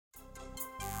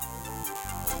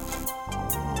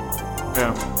Main menu. Main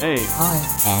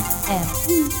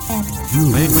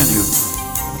menu.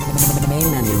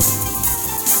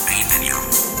 Main menu.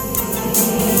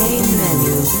 Main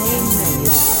menu. Main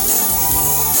menu.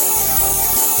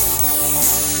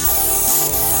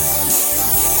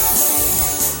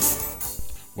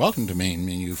 Welcome to Main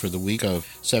Menu for the week of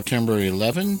September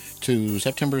 11 to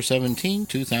September 17,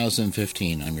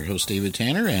 2015. I'm your host, David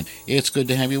Tanner, and it's good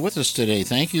to have you with us today.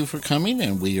 Thank you for coming,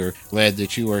 and we are glad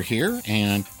that you are here,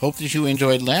 and hope that you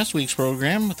enjoyed last week's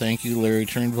program. Thank you, Larry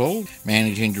Turnvold,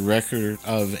 Managing Director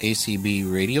of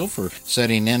ACB Radio, for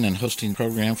setting in and hosting the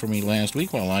program for me last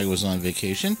week while I was on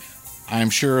vacation.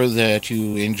 I'm sure that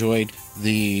you enjoyed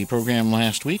the program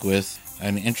last week with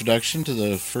an introduction to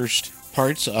the first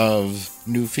parts of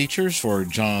new features for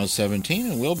JAWS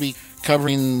 17, and we'll be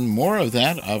covering more of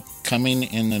that upcoming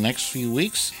in the next few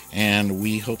weeks, and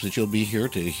we hope that you'll be here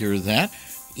to hear that.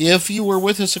 If you were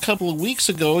with us a couple of weeks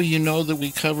ago, you know that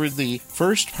we covered the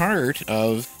first part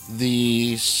of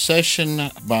the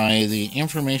session by the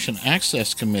Information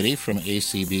Access Committee from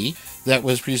ACB that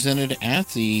was presented at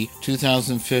the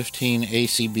 2015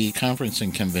 ACB Conference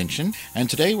and Convention. And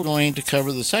today we're going to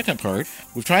cover the second part.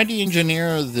 We've tried to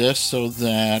engineer this so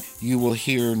that you will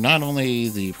hear not only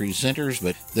the presenters,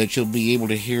 but that you'll be able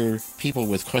to hear people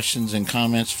with questions and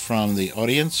comments from the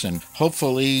audience. And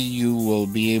hopefully you will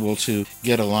be able to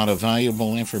get a lot of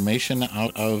valuable information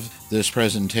out of this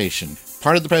presentation.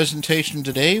 Part of the presentation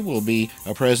today will be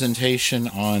a presentation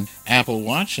on Apple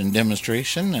Watch and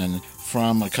demonstration and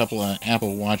from a couple of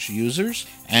Apple Watch users.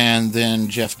 And then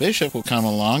Jeff Bishop will come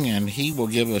along and he will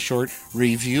give a short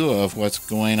review of what's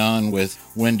going on with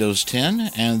Windows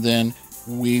 10. And then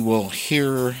we will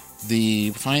hear the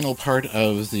final part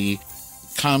of the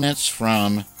comments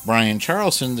from Brian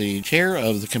Charlson, the chair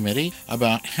of the committee,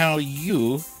 about how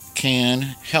you can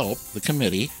help the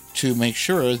committee to make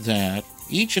sure that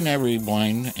each and every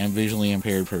blind and visually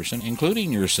impaired person,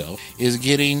 including yourself, is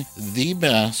getting the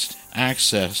best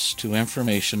access to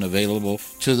information available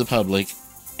to the public,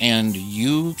 and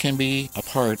you can be a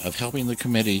part of helping the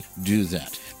committee do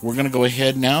that. We're going to go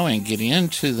ahead now and get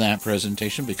into that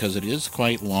presentation because it is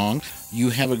quite long. You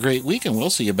have a great week, and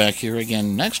we'll see you back here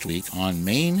again next week on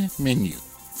Main Menu.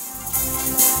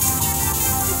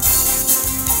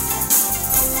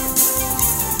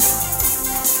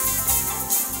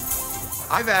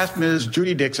 I've asked Ms.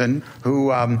 Judy Dixon,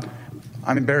 who I'm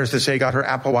embarrassed to say got her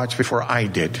Apple Watch before I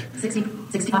did.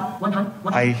 65,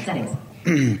 100 settings.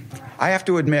 I have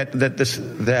to admit that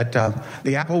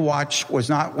the Apple Watch was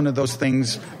not one of those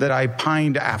things that I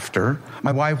pined after.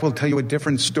 My wife will tell you a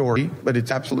different story, but it's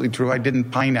absolutely true. I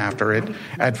didn't pine after it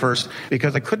at first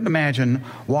because I couldn't imagine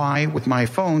why, with my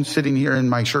phone sitting here in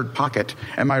my shirt pocket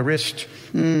and my wrist,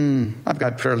 I've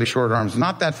got fairly short arms,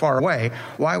 not that far away,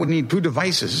 why I would need two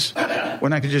devices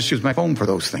when I could just use my phone for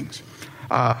those things.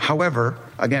 However,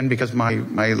 again, because I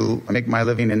make my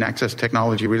living in access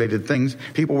technology-related things,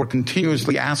 people were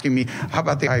continuously asking me, how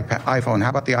about the iPhone? How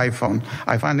about the iPhone?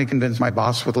 I finally convinced my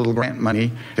boss with a little grant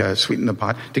money to sweeten the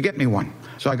pot to get me one.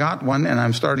 So I got one, and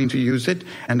I'm starting to use it,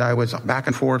 and I was back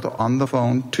and forth on the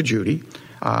phone to Judy,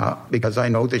 because I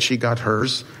know that she got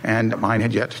hers and mine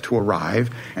had yet to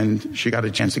arrive, and she got a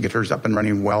chance to get hers up and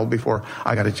running well before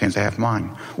I got a chance to have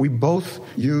mine. We both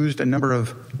used a number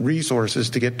of resources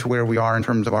to get to where we are in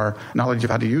terms of our knowledge of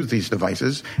how to use these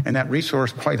devices, and that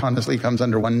resource, quite honestly, comes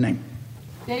under one name.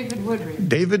 David Woodbridge.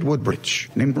 David Woodbridge.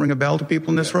 Name ring a bell to people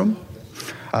in this room?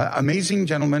 Amazing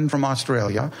gentleman from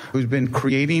Australia who's been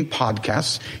creating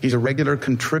podcasts. He's a regular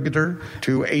contributor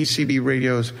to ACB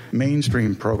Radio's main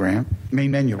menu program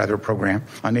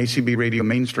on ACB Radio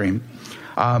Mainstream.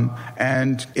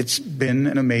 And it's been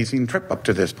an amazing trip up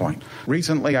to this point.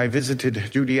 Recently, I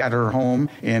visited Judy at her home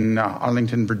in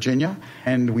Arlington, Virginia,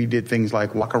 and we did things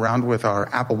like walk around with our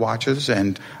Apple Watches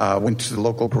and went to the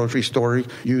local grocery store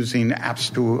using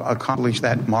apps to accomplish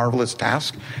that marvelous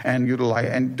task and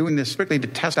doing this strictly to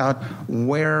test out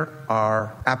where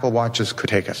our Apple Watches could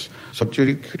take us. So,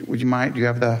 Judy, would you mind? Do you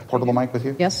have the portable mic with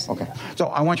you? Yes. Okay. So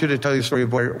I want you to tell the story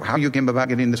of how you came about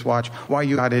getting this watch, why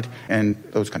you got it, and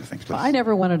those kind of things, please. Well, I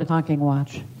never wanted a talking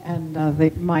watch, and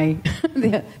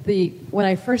when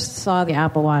I first saw the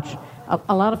Apple Watch,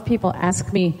 a lot of people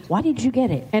ask me, "Why did you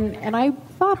get it?" And I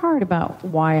thought hard about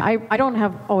why. I don't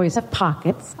always have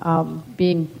pockets.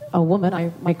 Being a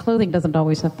woman, my clothing doesn't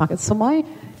always have pockets, so my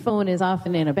phone is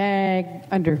often in a bag,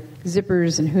 under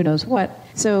zippers, and who knows what.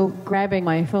 So grabbing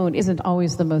my phone isn't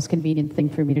always the most convenient thing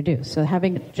for me to do. So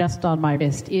having it just on my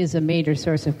wrist is a major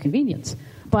source of convenience.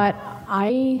 But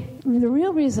the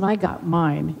real reason I got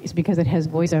mine is because it has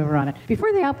voiceover on it.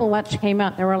 Before the Apple Watch came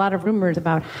out, there were a lot of rumors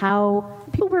about how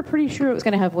people were pretty sure it was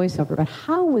going to have voiceover, but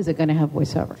how was it going to have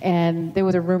voiceover? And there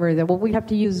was a rumor that, well, we have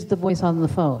to use the voice on the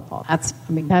phone. Well,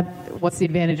 what's the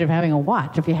advantage of having a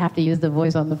watch if you have to use the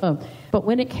voice on the phone? But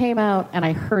when it came out and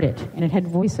I heard it and it had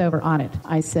voiceover on it,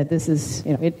 I said, this is,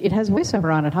 it has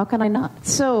voiceover on it. How can I not?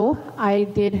 So I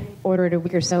did order it a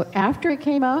week or so after it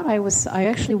came out. I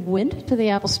actually went to the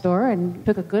Apple Store and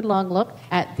took a good long look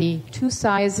at the two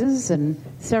sizes and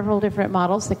several different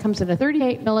models. It comes in a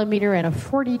 38 millimeter and a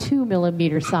 42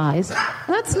 millimeter size.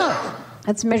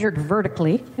 That's measured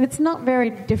vertically, and it's not very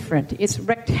different. It's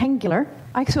rectangular.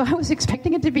 So I was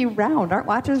expecting it to be round. Aren't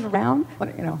watches round?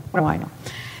 What do I know?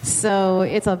 So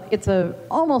it's a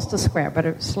almost a square, but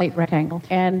a slight rectangle.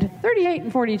 And 38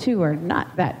 and 42 are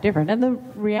not that different. And the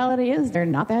reality is they're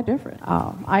not that different.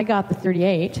 I got the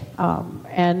 38,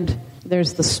 and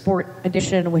there's the Sport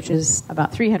Edition, which is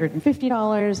about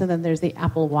 $350, and then there's the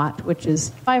Apple Watch, which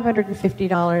is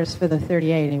 $550 for the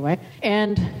 38 anyway.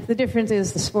 And the difference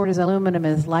is the Sport is aluminum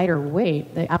and is lighter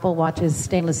weight. The Apple Watch is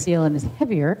stainless steel and is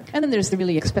heavier. And then there's the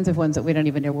really expensive ones that we don't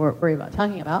even worry about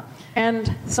talking about.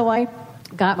 And so I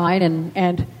got mine,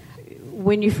 and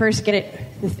when you first get it,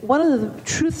 one of the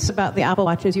truths about the Apple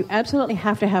Watch is you absolutely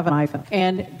have to have an iPhone.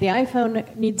 And the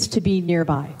iPhone needs to be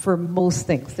nearby for most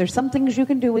things. There's some things you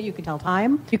can do where you can tell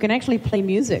time. You can actually play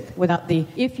music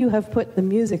if you have put the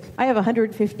music. I have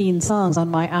 115 songs on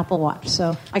my Apple Watch,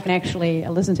 so I can actually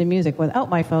listen to music without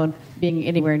my phone being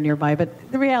anywhere nearby.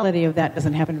 But the reality of that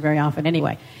doesn't happen very often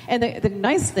anyway. And the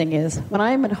nice thing is, when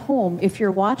I'm at home, if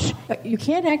your watch, you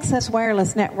can't access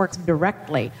wireless networks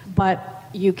directly, but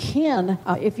you can,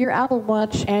 if your Apple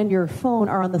Watch and your phone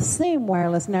are on the same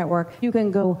wireless network, you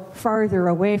can go farther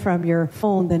away from your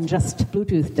phone than just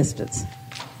Bluetooth distance,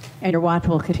 and your watch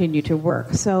will continue to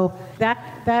work. So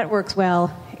that works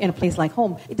well in a place like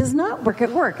home. It does not work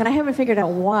at work, and I haven't figured out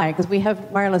why, because we have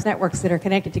wireless networks that are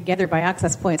connected together by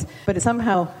access points, but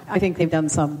somehow I think they've done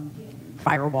some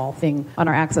firewall thing on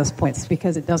our access points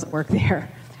because it doesn't work there.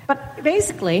 But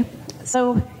basically,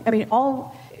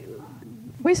 all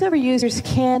VoiceOver users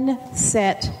can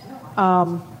set,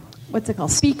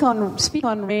 speak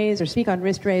on raise or speak on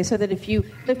wrist raise, so that if you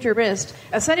lift your wrist,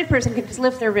 a sighted person can just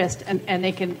lift their wrist and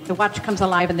the watch comes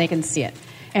alive and they can see it.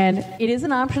 And it is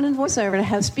an option in VoiceOver to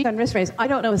have speak on wrist raise. I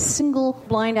don't know a single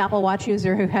blind Apple Watch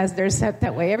user who has theirs set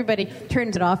that way. Everybody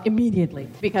turns it off immediately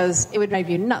because it would drive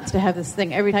you nuts to have this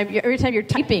thing every time you're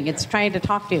typing, it's trying to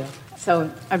talk to you.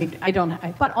 So,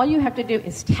 but all you have to do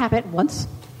is tap it once.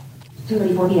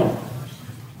 2:34 p.m.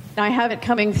 Now, I have it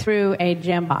coming through a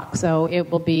Jambox, so it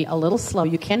will be a little slow.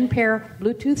 You can pair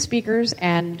Bluetooth speakers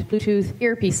and Bluetooth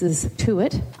earpieces to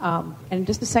it. And in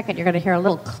just a second, you're going to hear a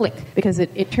little click because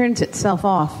it turns itself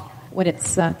off when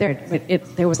it's there.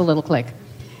 There was a little click.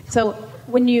 So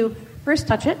when you first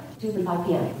touch it, 2:35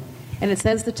 p.m. and it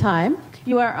says the time,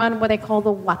 you are on what they call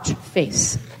the watch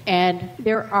face. And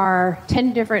there are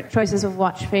 10 different choices of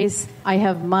watch face. I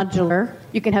have modular.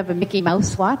 You can have a Mickey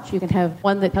Mouse watch. You can have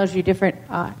one that tells you different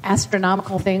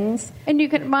astronomical things. And you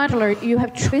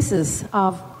have choices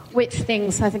of which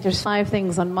things. I think there's 5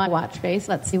 things on my watch face.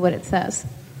 Let's see what it says.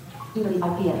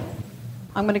 2:35 p.m.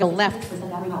 I'm going to go left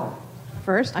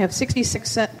first. I have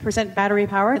 66% battery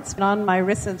power. It's been on my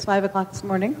wrist since 5 o'clock this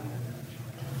morning.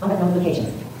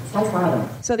 Notifications. Status bar item.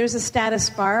 So there's a status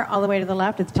bar all the way to the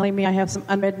left. It's telling me I have some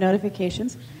unread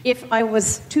notifications. If I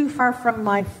was too far from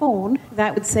my phone,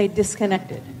 that would say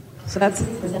disconnected. So that's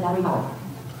 6% battery power.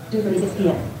 2:36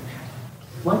 p.m.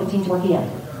 1:15 p.m.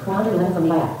 411 from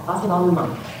the app. Austin volume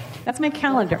 1. That's my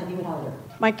calendar.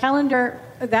 My calendar,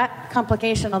 that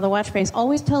complication on the watch face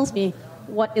always tells me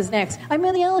what is next. I'm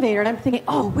in the elevator and I'm thinking,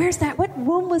 where's that? What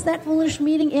room was that foolish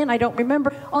meeting in? I don't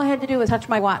remember. All I had to do was touch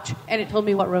my watch and it told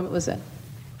me what room it was in.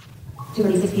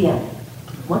 2:36 p.m.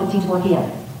 1:15 p.m.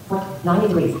 90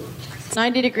 degrees.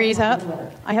 90 degrees out.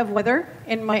 I have weather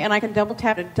in my, and I can double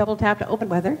tap to open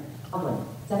weather. Auckland,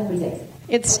 7:36.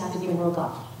 It's have to be in World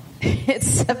Cup.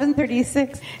 It's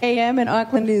 7:36 a.m. in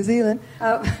Auckland, New Zealand.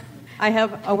 I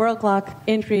have a world clock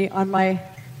entry on my.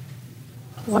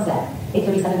 Sunset,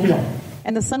 8:37 p.m.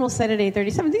 And the sun will set at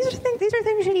 8:37. These are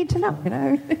things you need to know.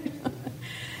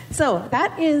 So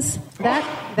that is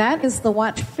the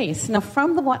watch face. Now,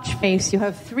 from the watch face, you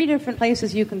have 3 different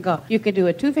places you can go. You can do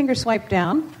a 2-finger swipe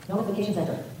down. Notification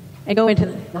center. And go into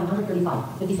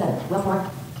 935, 57, Westmark.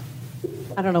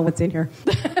 I don't know what's in here.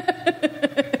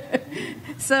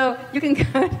 So you can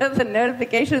go to the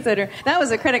notification center. That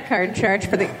was a credit card charge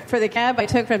for the cab I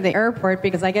took from the airport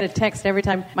because I get a text every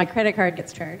time my credit card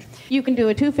gets charged. You can do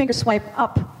a 2-finger swipe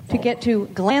up to get to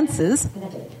glances.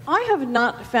 I have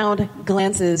not found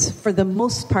glances, for the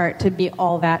most part, to be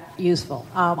all that useful.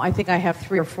 I think I have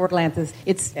 3 or 4 glances.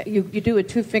 It's you do a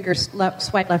 2-finger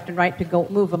swipe left and right to go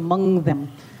move among them.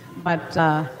 But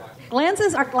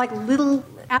glances are like little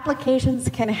applications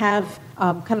can have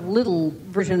kind of little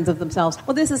versions of themselves.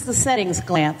 Well, this is the settings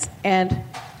glance, and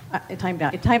it timed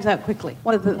out. It times out quickly.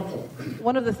 One of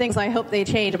the things I hope they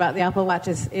change about the Apple Watch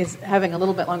is having a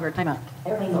little bit longer timeout.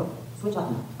 Airplane mode. Switch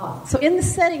button. Off. So in the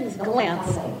settings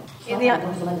glance, in the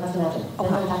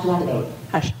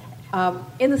hush.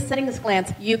 In the settings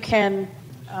glance, you can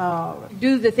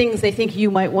do the things they think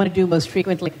you might want to do most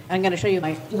frequently. I'm going to show you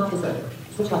my Do not disturb.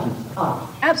 Switch button. Off.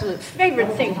 absolute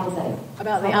favorite thing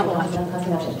about the Apple Watch.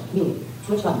 Mute.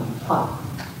 Switch button. Off.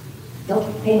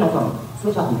 Don't pay my phone.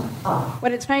 Switch button. Off.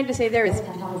 What it's trying to say there is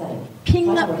Ping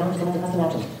ping up.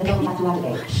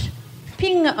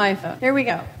 ping iPhone. There we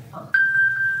go.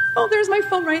 Oh, there's my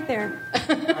phone right there.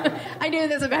 I do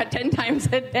this about 10 times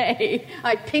a day.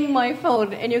 I ping my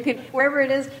phone, and you can, wherever it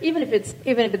is, even if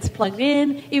it's plugged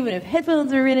in, even if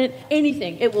headphones are in it,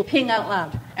 anything, it will ping out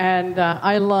loud. And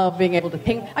I love being able to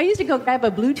ping. I used to go grab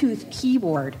a Bluetooth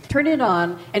keyboard, turn it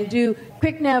on, and do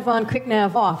quick nav on, quick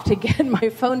nav off to get my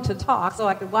phone to talk so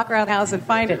I could walk around the house and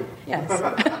find it. Yes.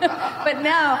 But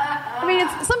now, I mean,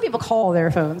 some people call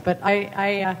their phones, but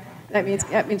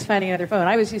that means finding another phone.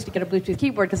 I always used to get a Bluetooth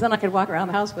keyboard because then I could walk around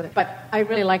the house with it. But I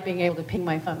really like being able to ping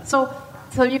my phone. So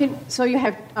you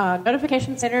have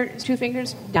notification center, 2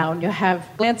 fingers down. You have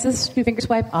glances, 2-finger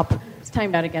swipe up. It's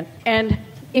timed out again. And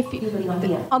if you,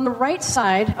 on the right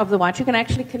side of the watch, you can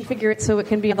actually configure it so it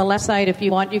can be on the left side if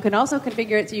you want. You can also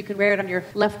configure it so you can wear it on your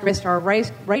left wrist or right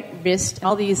wrist.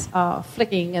 All these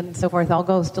flicking and so forth all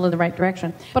go still in the right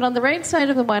direction. But on the right side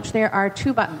of the watch, there are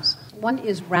 2 buttons. One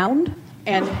is round.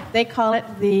 And they call it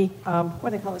the, what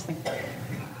do they call this thing?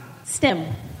 Stem.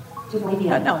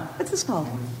 No, what's this called?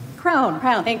 Crown,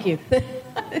 thank you.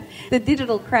 The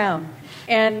digital crown.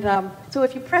 And so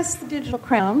if you press the digital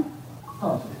crown,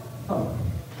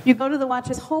 you go to the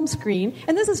watch's home screen,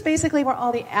 and this is basically where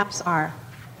all the apps are.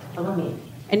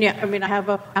 And yeah, I mean, I have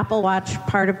an Apple Watch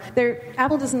part of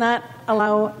Apple does not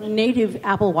allow native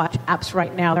Apple Watch apps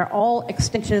right now. They're all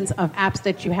extensions of apps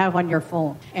that you have on your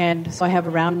phone. And so I have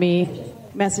Around Me,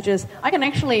 Messages. I can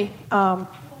actually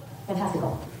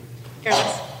Fantastical.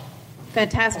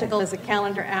 Fantastical is a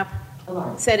calendar app.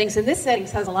 Alarm. Settings, and this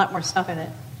settings has a lot more stuff in it.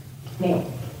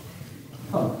 Mail.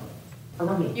 Phone.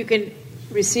 Around me. You can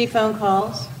receive phone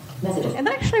calls, Messages. and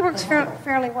that actually works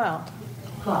fairly well.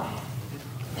 Clock.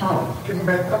 Tower.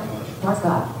 Dark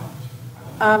sky.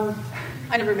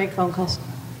 I never make phone calls.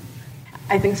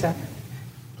 I think so.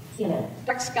 CNN.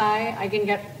 Dark sky, I can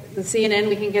get the CNN,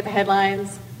 we can get the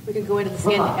headlines, we can go into the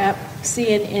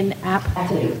CNN app.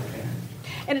 Activity.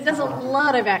 And it does a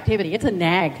lot of activity. It's a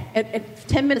nag. At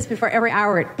 10 minutes before every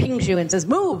hour, it pings you and says,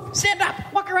 move, stand up,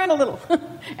 walk around a little.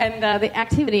 And the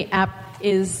activity app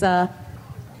has a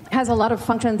lot of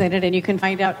functions in it, and you can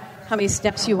find out how many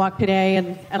steps you walk today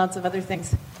and lots of other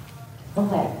things. Don't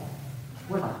play.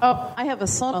 Work on. Oh, I have a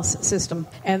Sonos system,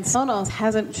 and Sonos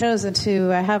hasn't chosen to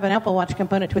have an Apple Watch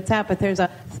component to its app, but there's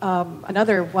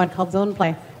another one called Zone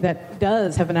Play that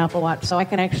does have an Apple Watch, so I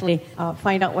can actually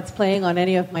find out what's playing on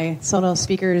any of my Sonos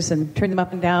speakers and turn them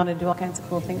up and down and do all kinds of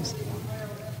cool things.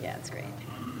 Yeah, it's great.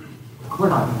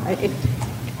 Work on.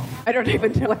 I don't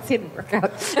even know what's in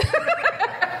workout.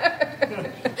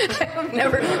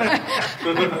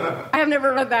 I have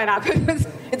never run that app.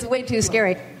 It's way too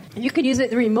scary. You can use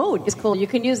it. The remote is cool. You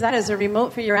can use that as a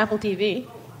remote for your Apple TV,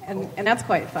 and that's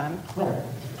quite fun. Weather.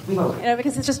 Remote. You know,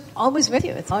 because it's just always with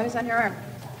you. It's always on your arm.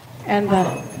 And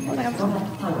Don't have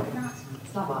timer.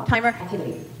 Stopwatch. Timer.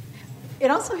 Activity.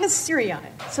 It also has Siri on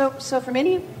it. So from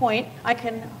any point, I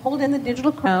can hold in the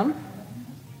digital crown,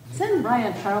 send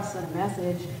Brian Charleston a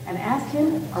message, and ask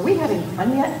him, "Are we having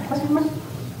fun yet?" Question mark.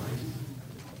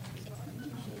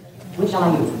 Which shall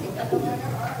I use?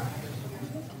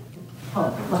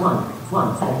 Home.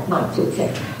 +1 7 9 2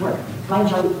 6. Work. Brian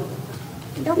Charlie.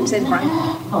 Don't say Brian.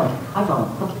 Home. iPhone.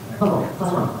 Home.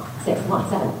 +1 6 1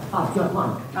 7 5 0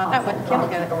 1. That one. Can't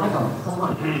look at it. iPhone.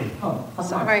 +1. Home. +1.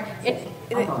 Sorry.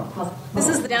 iPhone. This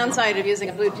is the downside of using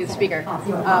a Bluetooth speaker. 5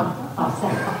 0 5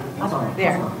 7 iPhone.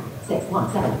 There. +1 6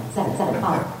 1 7 7 7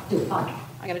 5 2 5.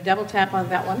 I'm going to double tap on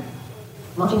that one.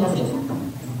 Launching messages.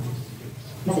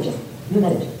 Messages. New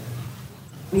message.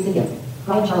 Recipients.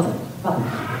 Brian Charleston. Button.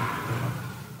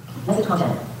 Message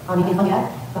content. Are we having fun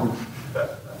yet? Button.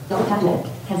 Double tap to edit.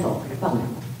 Cancel. Button.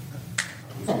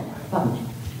 Send. Button.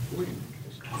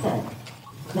 Send.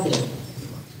 Messages.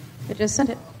 I just sent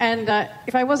it. And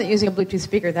if I wasn't using a Bluetooth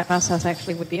speaker, that process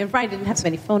actually would be, and Brian didn't have so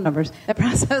many phone numbers, that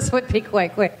process would be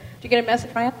quite quick. Did you get a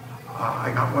message, Brian?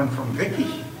 I got one from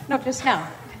Vicky. No, just now.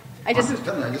 I'm just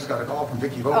telling you, I just got a call from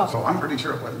Vicky Vogt, so I'm pretty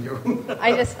sure it wasn't you.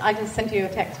 I just sent you a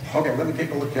text. Okay, let me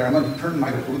take a look here. I'm going to turn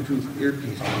my Bluetooth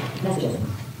earpiece on. Messages.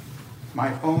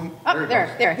 My phone. Oh,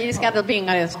 there. He just got the being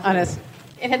on his.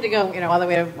 It had to go, all the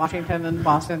way to Washington and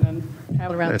Boston and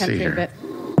travel around the country a bit.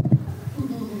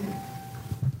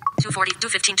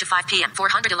 2:15 to 5 p.m.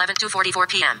 411 2:44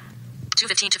 p.m.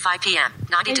 2:15 to 5 p.m.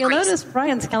 90 And degrees. you'll notice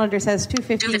Brian's calendar says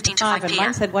 2:15 to 5, and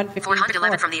mine said 1:15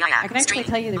 411 from the IAC. I can actually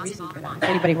tell you the reason for that, if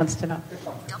anybody wants to know.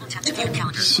 Double tap to view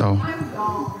calendar. So,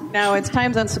 No, it's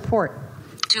time zone support,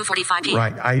 2:45 p.m.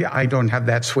 right, I don't have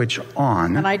that switch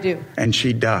on. and I do. And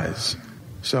she does.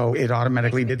 So it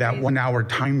automatically did that 1 hour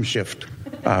time shift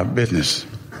business.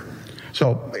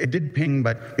 So it did ping,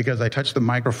 but because I touched the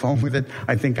microphone with it,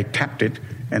 I think I tapped it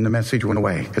and the message went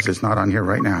away because it's not on here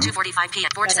right now. 2:45 p.m.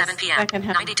 47 p.m. that can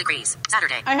happen. 90 degrees.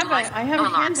 Saturday. I have no a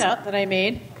alarms. handout that I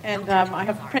made, and I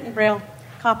have print and braille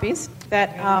copies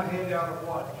that.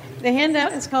 The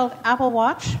handout is called Apple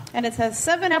Watch, and it says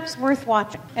 7 apps worth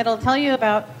watching. It'll tell you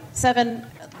about 7,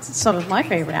 some of my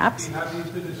favorite apps.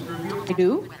 I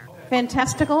do.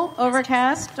 Fantastical,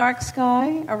 Overcast, Dark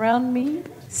Sky, Around Me,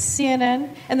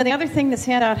 CNN. And then the other thing this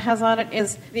handout has on it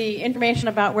is the information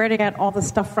about where to get all the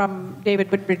stuff from David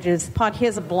Woodbridge's pod. He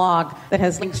has a blog that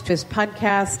has links to his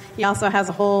podcasts. He also has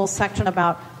a whole section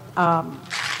about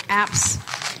apps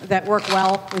that work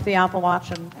well with the Apple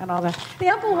Watch and all that. The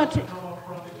Apple Watch,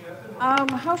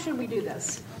 how should we do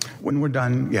this? When we're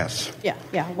done, yes. Yeah.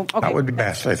 Well, okay. That would be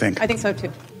best, I think. I think so,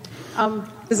 too.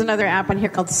 There's another app on here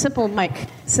called Simple Mic,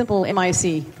 Simple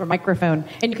MIC for microphone.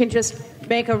 And you can just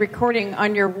make a recording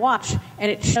on your watch,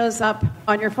 and it shows up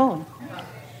on your phone.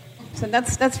 So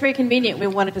that's very convenient. We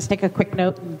want to just take a quick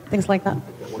note and things like that.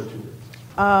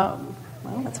 Well,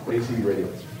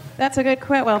 that's a good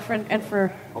question. Well,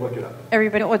 for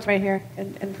everybody, it's right here,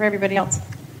 and for everybody else.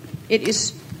 It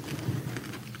is,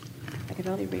 I can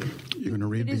only read. You're going to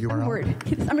read It is the URL? one word.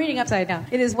 I'm reading upside down.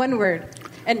 It is one word.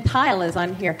 And Tile is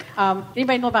on here.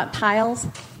 Anybody know about tiles?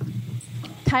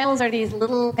 Tiles are these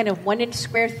little kind of 1-inch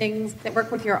square things that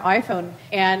work with your iPhone.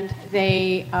 And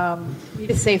they, you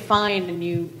just say find and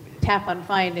you tap on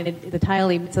find and the tile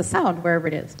emits a sound wherever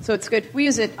it is. So it's good. We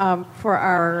use it for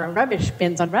our rubbish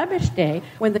bins on rubbish day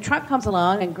when the truck comes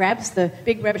along and grabs the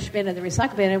big rubbish bin and the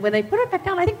recycle bin, and when they put it back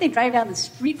down, I think they drive down the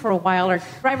street for a while or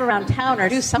drive around town or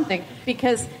do something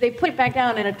because they put it back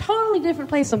down in a totally different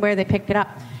place than where they picked it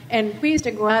up. And we used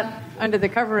to go out under the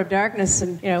cover of darkness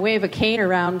and wave a cane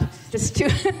around just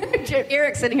to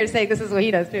Eric's sitting here saying this is what he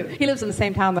does too. He lives in the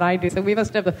same town that I do, so we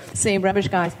must have the same rubbish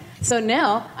guys. So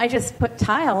now I just put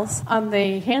tiles on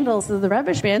the handles of the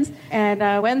rubbish bins, and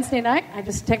Wednesday night I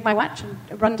just take my watch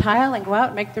and run tile and go out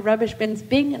and make the rubbish bins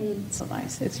bing, and it's so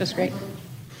nice. It's just great.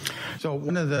 So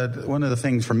one of the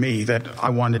things for me that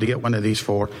I wanted to get one of these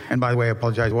for, and by the way, I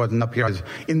apologize, I wasn't up here. I was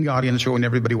in the audience showing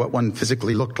everybody what one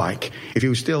physically looked like. If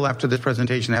you still, after this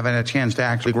presentation, haven't had a chance to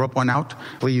actually grip one out,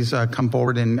 please come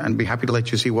forward and I'd be happy to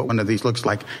let you see what one of these looks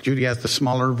like. Judy has the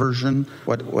smaller version.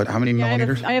 How many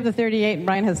millimeters? I have the 38, and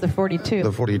Brian has the 42.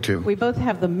 The 42. We both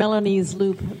have the Melanie's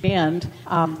Loop band,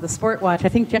 the sport watch. I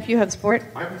think, Jeff, you have sport?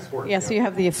 I have the sport. Yeah, so you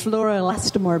have the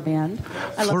Fluoroelastomor band.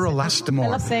 Fluoroelastomor. I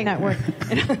love saying that word.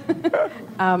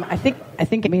 I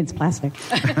think it means plastic.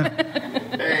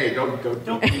 Hey, don't.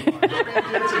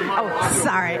 Oh,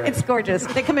 sorry. It's gorgeous.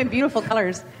 They come in beautiful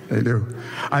colors. They do.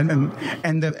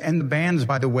 And the bands,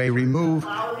 by the way, remove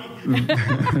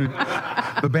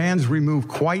the bands remove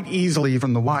quite easily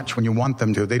from the watch when you want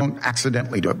them to. They don't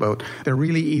accidentally do it, but they're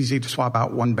really easy to swap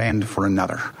out one band for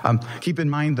another. Keep in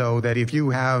mind, though, that if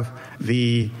you have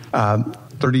the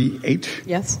 38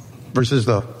 Yes. versus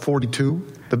the 42,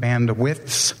 the band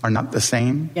widths are not the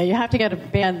same. Yeah, you have to get a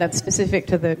band that's specific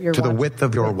to your to watch. the width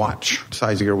of your watch,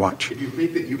 size of your watch. If you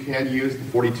think that you can use the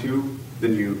 42,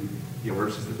 then you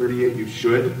versus the 38, you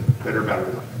should. Better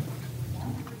battery life.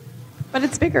 But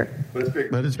it's bigger. But it's bigger.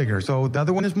 But it's bigger. So the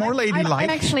other one is more ladylike.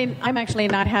 I'm actually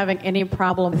not having any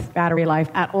problem with battery life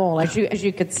at all. As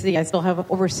you could see, I still have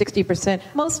over 60%.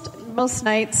 Most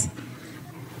nights.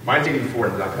 Mine's 84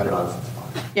 and not cut it off.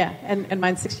 Yeah, and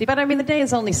mine's 60. But I mean, the day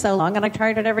is only so long, and I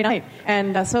charge it every night,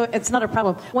 and so it's not a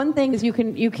problem. One thing is you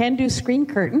can do screen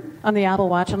curtain on the Apple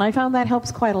Watch, and I found that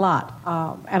helps quite a lot.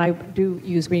 And I do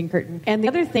use screen curtain. And the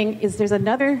other thing is there's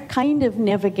another kind of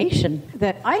navigation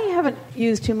that I haven't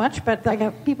used too much, but I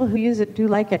got people who use it do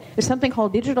like it. There's something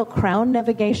called digital crown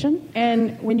navigation,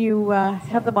 and when you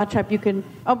have the watch up, you can.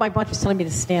 Oh, my watch is telling me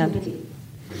to stand.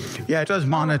 Yeah, it does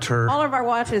monitor. All of our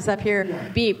watches up here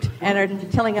beeped and are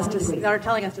telling us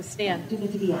to stand.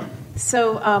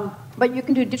 So, but you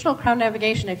can do digital crown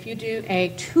navigation if you do a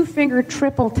 2-finger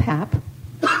triple tap.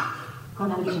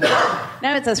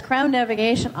 Now it says crown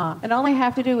navigation on, and all I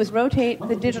have to do is rotate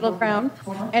the digital crown,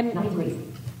 and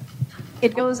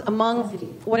it goes among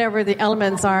whatever the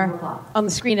elements are on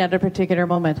the screen at a particular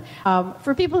moment.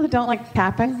 For people who don't like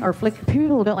tapping or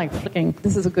people who don't like flicking,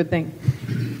 this is a good thing.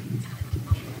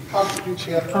 Crown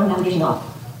navigation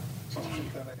off.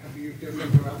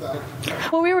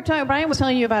 Well, Brian was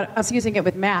telling you about us using it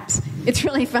with maps. It's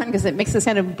really fun because it makes this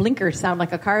kind of blinker sound,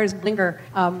 like a car's blinker,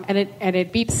 and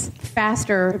it beeps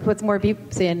faster. It puts more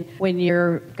beeps in when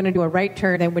you're going to do a right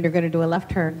turn than when you're going to do a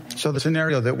left turn. So the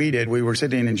scenario that we did, we were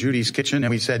sitting in Judy's kitchen,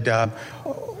 and we said, I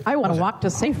want to walk to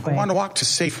Safeway. I want to walk to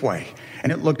Safeway.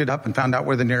 And it looked it up and found out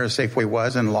where the nearest Safeway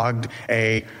was and logged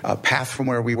a path from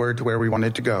where we were to where we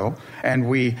wanted to go. And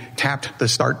we tapped the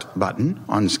start button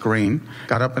on screen,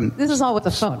 got up and... This is all with the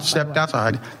phone. Stepped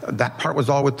outside. That part was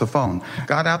all with the phone.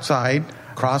 Got outside,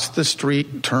 crossed the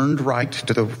street, turned right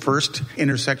to the first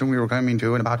intersection we were coming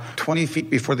to, and about 20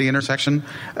 feet before the intersection,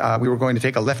 we were going to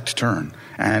take a left turn.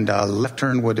 And left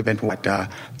turn would have been what?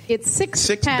 It's six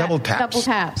double taps. Double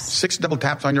taps. 6 double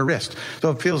taps on your wrist.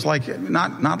 So it feels like,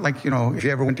 not like, if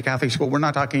you ever went to Catholic school, we're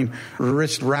not talking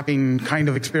wrist wrapping kind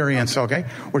of experience, okay?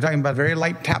 We're talking about very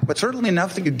light tap, but certainly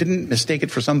enough that you didn't mistake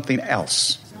it for something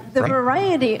else. The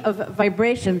variety of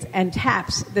vibrations and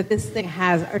taps that this thing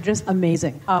has are just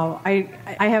amazing. I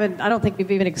don't think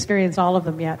we've even experienced all of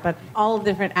them yet, but all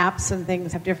different apps and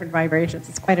things have different vibrations.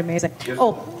 It's quite amazing.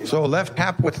 So left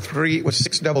tap was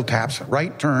 6 double taps.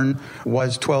 Right turn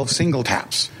was 12 single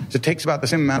taps. So it takes about the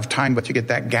same amount of time, but you get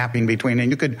that gap in between,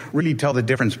 and you could really tell the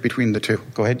difference between the two.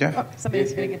 Go ahead, Jeff.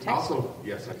 Somebody's getting a text. Also,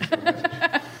 yes.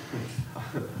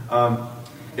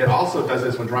 It also does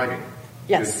this when driving.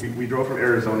 Yes. We drove from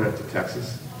Arizona to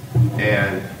Texas,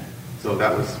 and so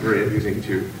that was very amusing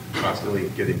to constantly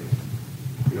getting,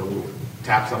 little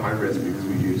taps on my wrist because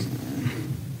we used.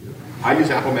 I use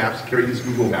Apple Maps. Carrie uses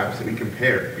Google Maps, and we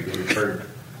compare because we've heard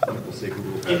some people say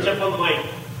Google Maps. It's up on the mic.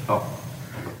 Oh.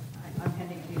 I'm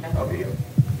handing it to you.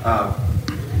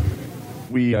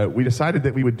 Okay. We decided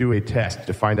that we would do a test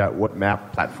to find out what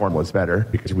map platform was better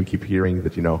because we keep hearing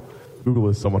that Google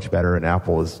is so much better and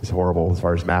Apple is horrible as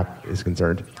far as map is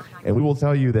concerned. And we will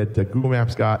tell you that Google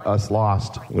Maps got us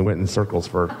lost. We went in circles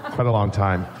for quite a long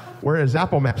time, whereas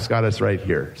Apple Maps got us right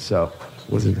here. So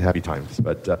it wasn't happy times.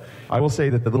 But I will say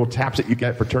that the little taps that you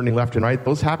get for turning left and right,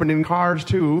 those happen in cars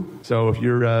too. So if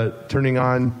you're turning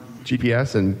on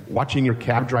GPS and watching your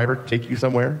cab driver take you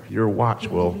somewhere, your watch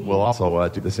will also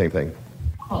do the same thing.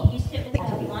 You sit with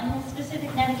one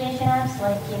specific navigation apps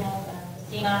like,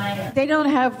 CI? They don't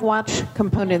have watch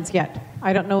components yet.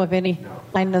 I don't know of any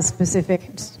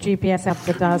blindness-specific GPS app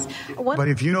that does. But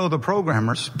if you know the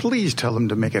programmers, please tell them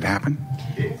to make it happen.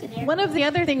 One of the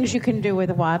other things you can do with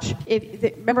a watch,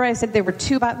 remember I said there were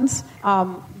 2 buttons?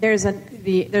 There's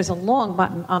a long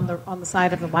button on the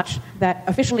side of the watch that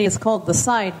officially is called the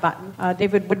side button.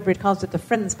 David Woodbridge calls it the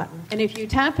friends button. And if you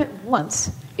tap it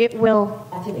once, it will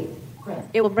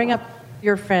bring up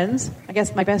your friends. I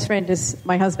guess my best friend is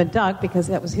my husband, Doug, because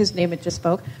that was his name it just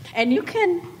spoke. And you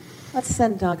can... Let's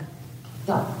send Doug.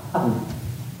 Doug, button.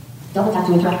 Double tap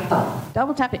to interact, Doug.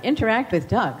 Double tap to interact with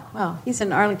Doug. Wow, he's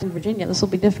in Arlington, Virginia. This will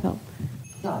be difficult.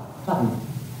 Doug, button.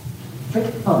 Trick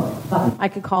phone, button. I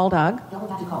could call Doug. Double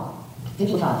tap to call.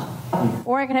 Digital touch, button.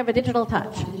 Or I can have a digital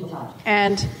touch. Digital touch.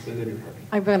 And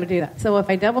I'm going to do that. So if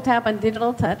I double tap on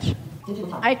digital touch,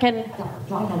 I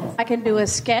can do a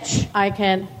sketch. I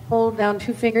can hold down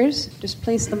 2 fingers, just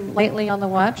place them lightly on the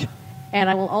watch, and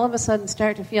I will all of a sudden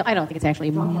start to feel, I don't think it's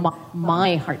actually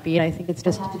my heartbeat. I think it's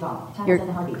just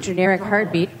your generic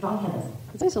heartbeat.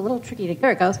 It's always a little tricky to...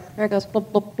 There it goes. There it goes.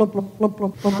 Blump, blump, blump, blump, blump,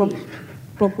 blump, blump.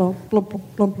 Blump, blump, blump,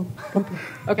 blump, blump, blump.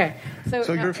 Okay.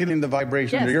 So you're feeling the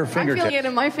vibration yes, of your fingertips. I'm feeling it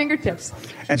in my fingertips.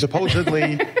 And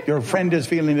supposedly your friend is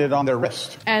feeling it on their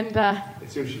wrist. And as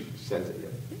soon as she says it,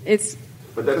 it's...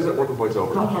 But that doesn't work with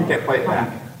voiceover. You can't play it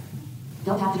back.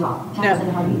 Don't tap to draw. Tap No. to send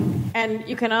a heartbeat. And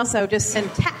you can also just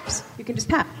send taps. You can just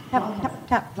tap, tap, tap,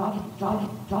 tap.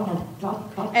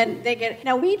 Draw. And they get...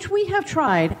 Now, we have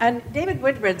tried, and David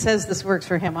Woodbridge says this works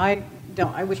for him. I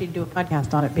wish he'd do a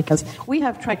podcast on it, because we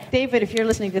have tried. David, if you're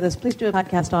listening to this, please do a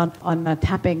podcast on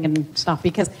tapping and stuff,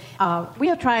 because we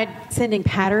have tried sending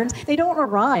patterns. They don't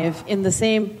arrive in the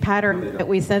same pattern that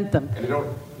we sent them. And they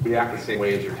don't react the same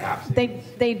way as your taps.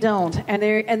 They don't,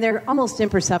 and they're almost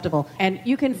imperceptible. And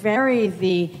you can vary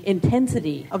the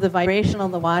intensity of the vibration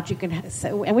on the watch. You can,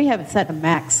 and we have it set to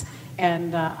max.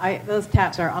 and those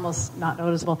taps are almost not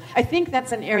noticeable. I think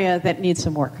that's an area that needs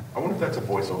some work. I wonder if that's a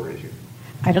voiceover issue.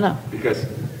 I don't know. Because,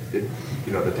 the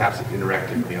taps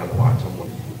interactively on the watch.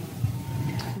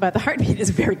 But the heartbeat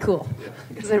is very cool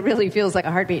because it really feels like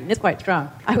a heartbeat, and it's quite strong.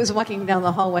 I was walking down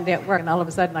the hall one day at work, and all of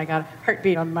a sudden I got a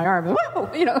heartbeat on my arm. Whoa!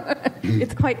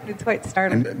 It's quite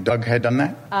startling. And Doug had done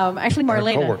that? Actually,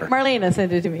 coworker. Marlena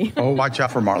sent it to me. Oh, watch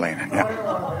out for Marlena.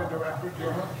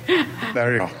 Yeah.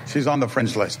 There you go. She's on the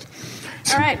friends list.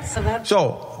 All right,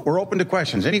 So we're open to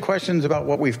questions. Any questions about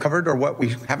what we've covered or what we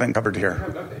haven't covered here?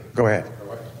 Go ahead.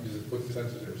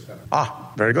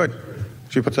 Very good.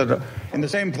 She puts it in the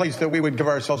same place that we would give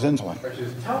ourselves insulin.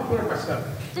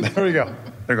 There we go.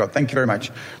 Thank you very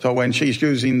much. So when she's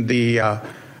using the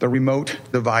remote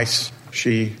device,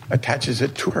 she attaches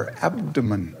it to her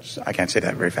abdomen. I can't say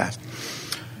that very fast.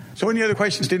 So any other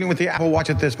questions dealing with the Apple Watch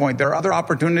at this point? There are other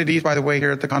opportunities, by the way,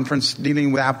 here at the conference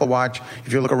dealing with Apple Watch.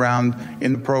 If you look around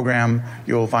in the program,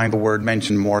 you'll find the word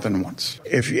mentioned more than once.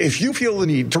 If you feel the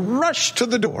need to rush to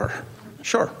the door,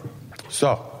 sure.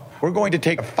 So we're going to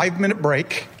take a 5-minute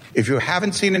break. If you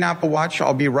haven't seen an Apple Watch,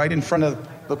 I'll be right in front of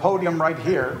the podium right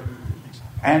here.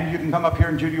 And you can come up here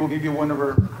and Judy will give you one of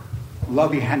her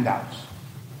lovely handouts.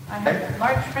 I have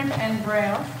large print and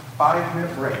Braille.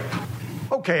 5-minute break.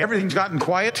 Okay, everything's gotten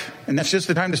quiet, and that's just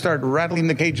the time to start rattling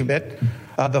the cage a bit.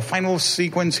 The final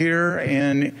sequence here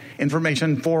in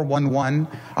Information 411,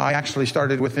 I actually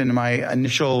started within my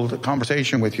initial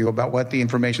conversation with you about what the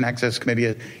Information Access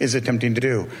Committee is attempting to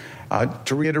do.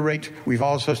 To reiterate, we've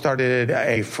also started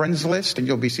a friends list, and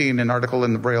you'll be seeing an article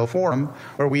in the Braille Forum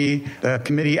where the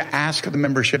committee ask the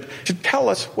membership to tell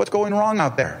us what's going wrong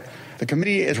out there. The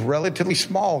committee is relatively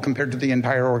small compared to the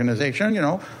entire organization,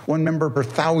 1 member per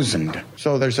 1,000.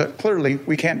 So clearly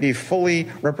we can't be fully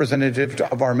representative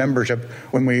of our membership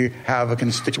when we have a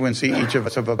constituency, each of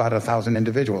us, of about 1,000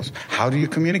 individuals. How do you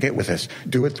communicate with this?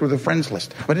 Do it through the friends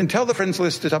list. But until the friends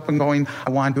list is up and going, I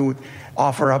want to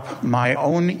offer up my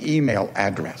own email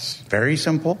address. Very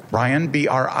simple. Brian,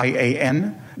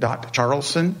 BRIAN,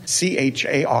 .Charlson,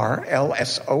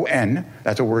 CHARLSON,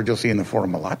 that's a word you'll see in the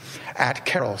forum a lot, at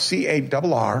Carroll,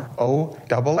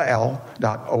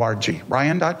 CARROLL.org.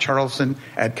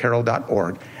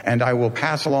 Brian.Charlson@carroll.org. And I will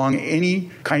pass along any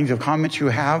kinds of comments you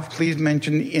have. Please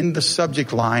mention in the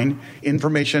subject line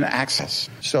information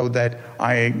access so that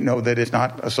I know that it's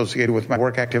not associated with my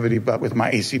work activity but with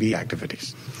my ACB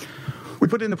activities. We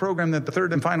put in the program that the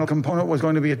third and final component was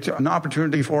going to be an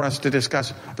opportunity for us to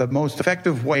discuss the most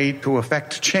effective way to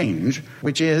affect change,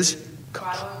 which is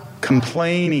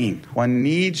complaining. One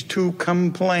needs to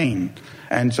complain.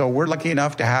 And so we're lucky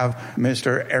enough to have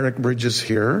Mr. Eric Bridges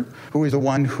here, who is the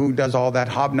one who does all that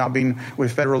hobnobbing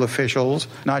with federal officials,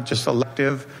 not just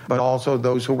elective, but also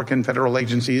those who work in federal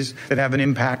agencies that have an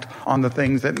impact on the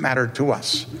things that matter to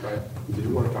us. Did you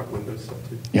want to talk Windows stuff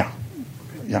too?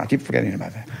 Yeah, I keep forgetting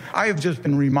about that. I have just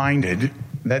been reminded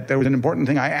that there was an important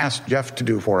thing I asked Jeff to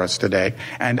do for us today,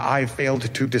 and I failed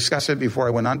to discuss it before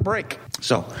I went on break.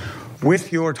 So,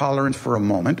 with your tolerance for a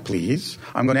moment, please,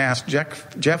 I'm going to ask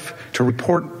Jeff to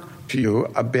report to you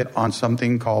a bit on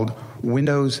something called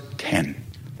Windows 10.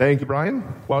 Thank you, Brian.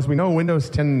 Well, as we know, Windows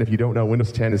 10, if you don't know,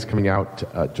 Windows 10 is coming out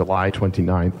July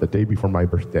 29th, the day before my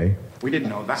birthday. We didn't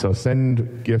know that. So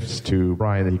send gifts to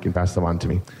Brian and he can pass them on to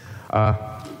me.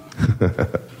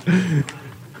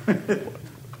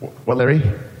 What, Larry?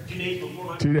 2 days before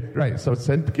my Right, so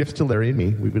send gifts to Larry and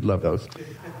me. We would love those.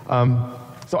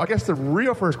 So I guess the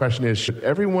real first question is, should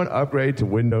everyone upgrade to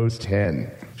Windows 10?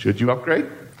 Should you upgrade?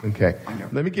 Okay.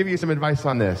 Let me give you some advice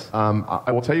on this.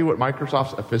 I will tell you what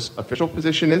Microsoft's official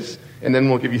position is, and then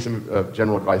we'll give you some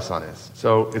general advice on this.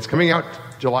 So it's coming out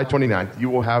July 29th. You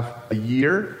will have a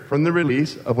year from the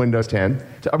release of Windows 10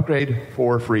 to upgrade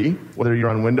for free, whether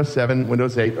you're on Windows 7,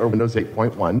 Windows 8, or Windows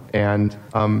 8.1. And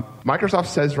Microsoft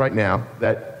says right now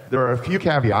that there are a few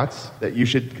caveats that you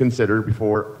should consider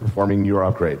before performing your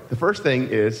upgrade. The first thing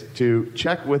is to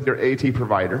check with your AT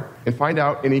provider and find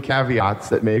out any caveats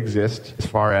that may exist as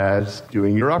far as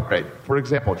doing your upgrade. For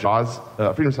example, JAWS,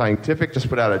 Freedom Scientific just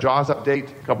put out a JAWS update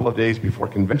a couple of days before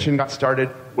convention got started,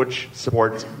 which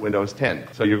supports Windows 10.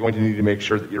 So you're going to need to make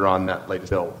sure that you're on that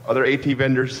latest build. Other AT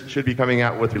vendors should be coming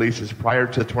out with releases prior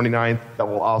to the 29th that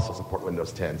will also support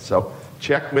Windows 10. So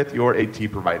check with your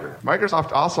AT provider.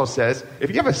 Microsoft also says if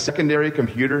you have a secondary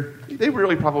computer, they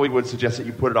really probably would suggest that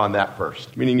you put it on that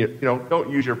first, meaning don't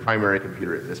use your primary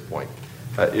computer at this point.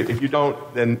 If you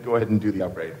don't, then go ahead and do the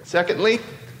upgrade. Secondly,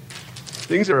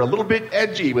 things are a little bit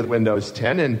edgy with Windows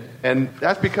 10, and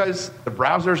that's because the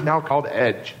browser is now called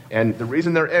Edge. And the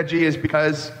reason they're edgy is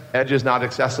because Edge is not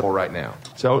accessible right now.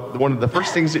 So one of the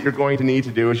first things that you're going to need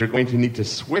to do is you're going to need to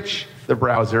switch the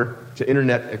browser to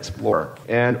Internet Explorer.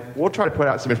 And we'll try to put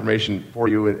out some information for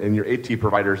you, and your AT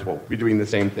providers will be doing the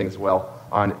same thing as well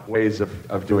on ways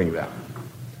of doing that.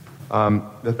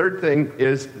 The third thing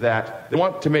is that they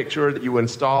want to make sure that you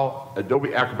install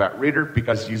Adobe Acrobat Reader,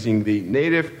 because using the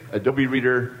native Adobe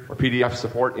Reader or PDF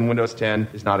support in Windows 10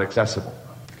 is not accessible.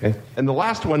 Okay? And the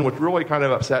last one, which really kind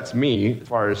of upsets me, as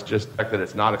far as just the fact that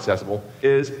it's not accessible,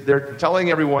 is they're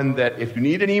telling everyone that if you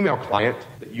need an email client,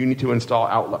 that you need to install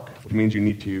Outlook, which means you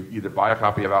need to either buy a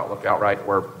copy of Outlook outright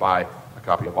or buy a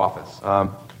copy of Office.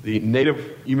 The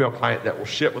native email client that will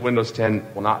ship with Windows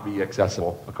 10 will not be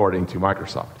accessible, according to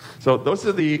Microsoft. So those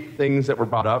are the things that were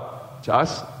brought up to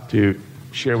us to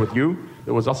share with you.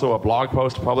 There was also a blog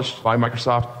post published by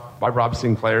Microsoft by Rob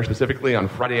Sinclair, specifically on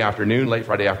Friday afternoon, late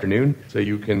Friday afternoon, so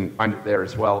you can find it there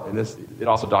as well. And it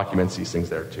also documents these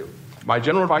things there too. My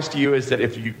general advice to you is that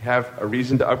if you have a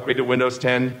reason to upgrade to Windows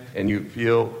 10 and you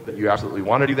feel that you absolutely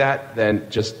want to do that, then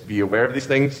just be aware of these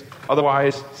things.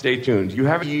 Otherwise, stay tuned. You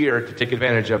have a year to take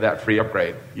advantage of that free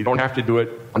upgrade. You don't have to do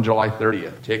it on July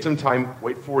 30th. Take some time,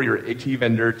 wait for your AT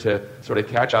vendor to sort of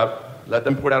catch up. Let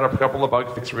them put out a couple of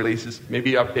bug fix releases,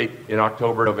 maybe update in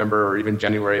October, November, or even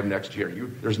January of next year.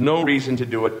 There's no reason to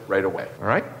do it right away. All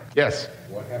right? Yes?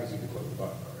 What happens if you click the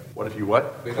button? What if you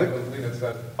what?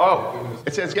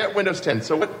 It says get Windows 10.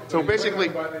 So basically,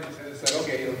 it said,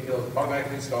 okay, it'll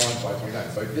automatically install on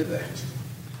 529. So I did that.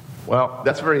 Well,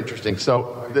 that's very interesting.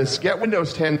 So this get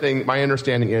Windows 10 thing, my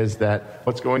understanding is that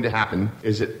what's going to happen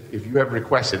is that if you have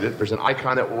requested it, there's an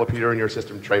icon that will appear in your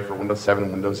system tray for Windows 7,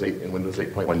 Windows 8, and Windows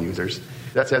 8.1 users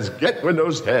that says get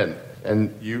Windows 10.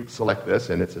 And you select this,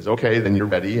 and it says, okay, then you're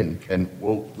ready, and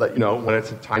we'll let you know when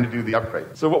it's time to do the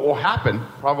upgrade. So what will happen,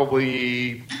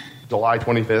 probably July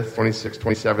 25th, 26th,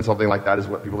 27th, something like that is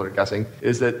what people are guessing,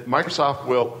 is that Microsoft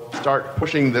will start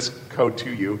pushing this code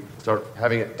to you, start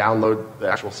having it download the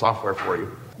actual software for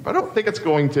you. But I don't think it's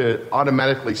going to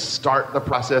automatically start the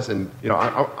process, and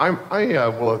I'm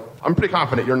pretty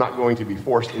confident you're not going to be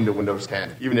forced into Windows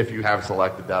 10, even if you have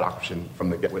selected that option from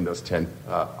the Get Windows 10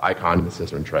 icon in the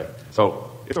system tray.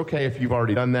 So it's okay if you've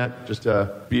already done that. Just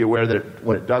be aware that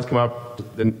when it does come up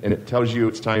and it tells you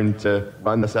it's time to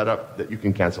run the setup, that you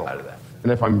can cancel out of that.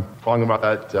 And if I'm wrong about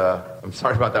that, I'm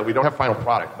sorry about that. We don't have final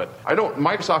product, but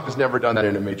Microsoft has never done that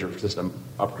in a major system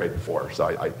upgrade before, so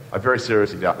I very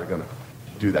seriously doubt they're going to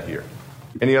do that here.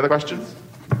 Any other questions?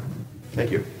 Thank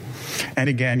you. And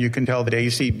again, you can tell that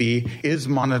ACB is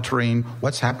monitoring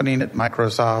what's happening at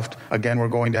Microsoft. Again, we're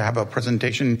going to have a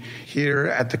presentation here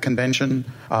at the convention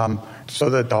so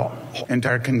that the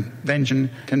entire convention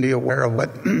can be aware of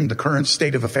what the current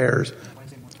state of affairs.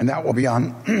 And that will be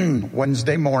on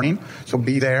Wednesday morning, so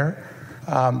be there.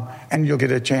 And you'll get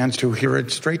a chance to hear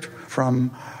it straight from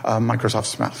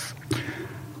Microsoft's mouth.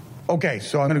 Okay,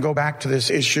 so I'm going to go back to this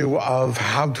issue of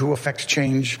how to affect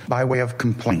change by way of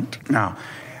complaint. Now,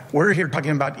 we're here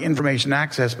talking about information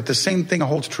access, but the same thing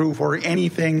holds true for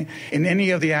anything in any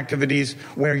of the activities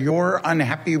where you're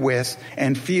unhappy with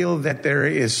and feel that there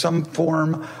is some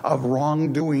form of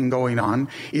wrongdoing going on,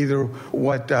 either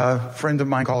what a friend of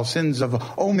mine calls sins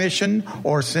of omission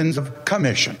or sins of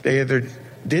commission. They either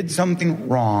did something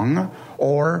wrong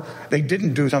or they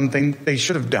didn't do something they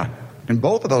should have done. In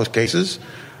both of those cases,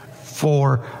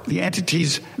 for the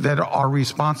entities that are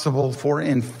responsible for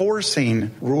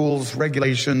enforcing rules,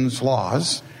 regulations,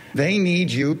 laws, they need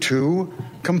you to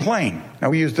complain. Now,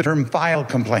 we use the term file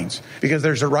complaints because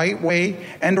there's a right way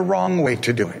and a wrong way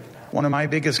to do it. One of my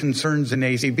biggest concerns in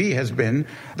ACB has been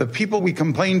the people we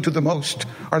complain to the most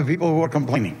are the people who are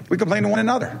complaining. We complain to one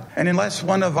another. And unless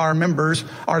one of our members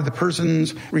are the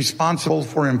persons responsible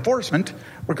for enforcement,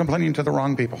 we're complaining to the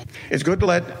wrong people. It's good to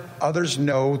let others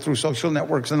know through social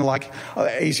networks and the like,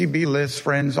 ACB lists,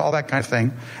 friends, all that kind of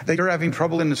thing, that you're having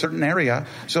trouble in a certain area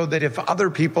so that if other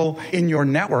people in your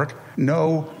network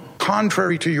know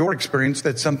contrary to your experience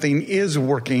that something is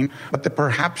working, but that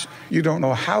perhaps you don't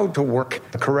know how to work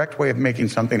the correct way of making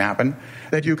something happen,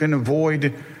 that you can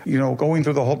avoid, going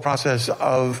through the whole process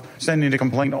of sending a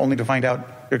complaint only to find out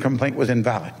your complaint was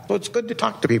invalid. So it's good to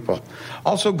talk to people.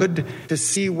 Also good to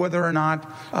see whether or not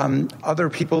other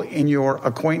people in your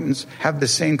acquaintance have the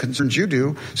same concerns you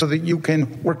do so that you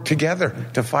can work together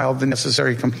to file the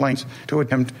necessary complaints to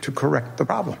attempt to correct the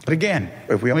problem. But again,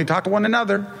 if we only talk to one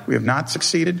another, we have not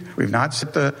succeeded. We've not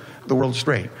set the world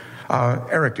straight.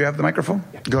 Eric, do you have the microphone?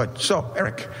 Yeah. Good. So,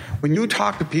 Eric, when you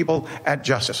talk to people at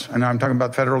Justice, and I'm talking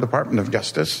about Federal Department of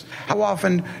Justice, how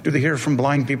often do they hear from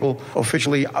blind people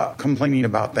officially complaining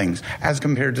about things as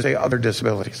compared to, say, other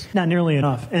disabilities? Not nearly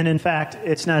enough. And in fact,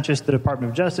 it's not just the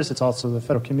Department of Justice, it's also the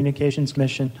Federal Communications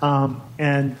Commission,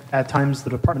 and at times the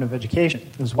Department of Education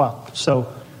as well. So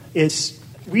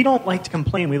we don't like to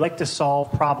complain. We like to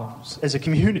solve problems as a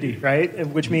community, right?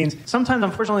 Which means sometimes,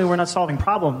 unfortunately, we're not solving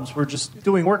problems. We're just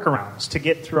doing workarounds to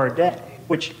get through our day,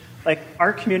 which, like,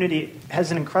 our community has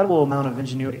an incredible amount of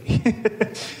ingenuity.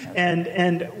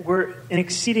 and we're an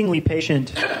exceedingly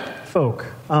patient folk.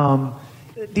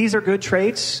 These are good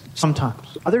traits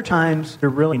sometimes. Other times, they're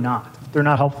really not. They're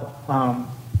not helpful.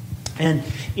 And,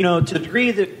 to the degree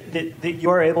that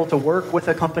you're able to work with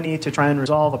a company to try and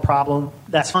resolve a problem,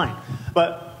 that's fine.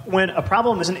 But when a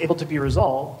problem isn't able to be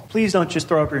resolved, please don't just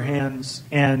throw up your hands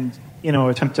and,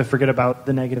 attempt to forget about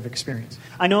the negative experience.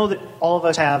 I know that all of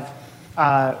us have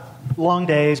long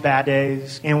days, bad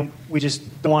days, and we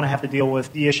just don't want to have to deal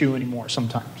with the issue anymore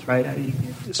sometimes, right?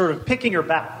 Sort of picking your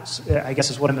battles, I guess,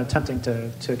 is what I'm attempting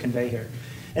to convey here.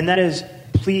 And that is,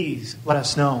 please let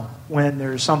us know when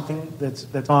there's something that's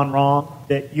gone wrong,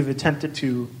 that you've attempted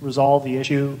to resolve the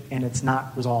issue and it's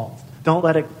not resolved. Don't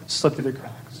let it slip through the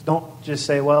cracks. Don't just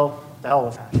say, well, the hell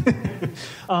with that.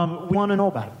 We want to know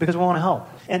about it because we want to help.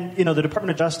 And, the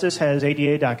Department of Justice has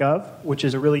ADA.gov, which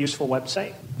is a really useful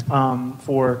website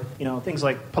for, things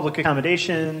like public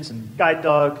accommodations and guide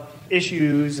dog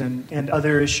issues and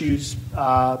other issues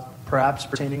perhaps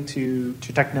pertaining to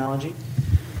technology.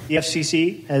 The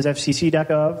FCC has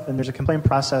FCC.gov, and there's a complaint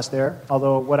process there.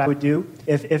 Although what I would do,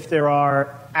 if there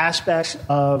are aspects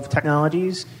of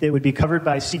technologies that would be covered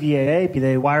by CDAA, be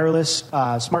they wireless,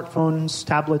 smartphones,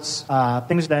 tablets,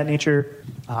 things of that nature,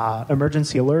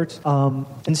 emergency alerts,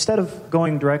 instead of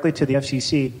going directly to the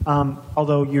FCC,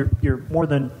 although you're more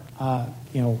than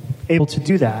able to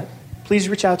do that, please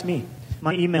reach out to me.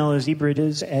 My email is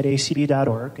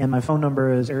ebridges@acb.org, and my phone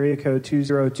number is area code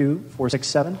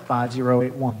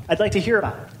 202-467-5081. I'd like to hear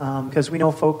about it, because we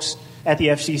know folks at the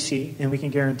FCC, and we can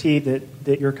guarantee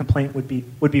that your complaint would be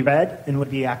read and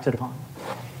would be acted upon.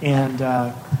 And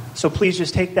so please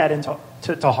just take that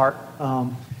to heart.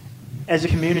 As a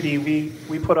community,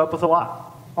 we put up with a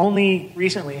lot. Only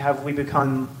recently have we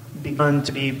begun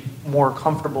to be more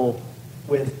comfortable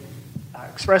with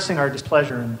expressing our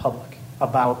displeasure in public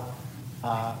about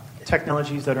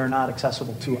technologies that are not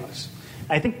accessible to us.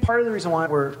 I think part of the reason why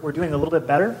we're doing a little bit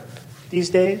better these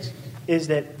days is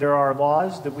that there are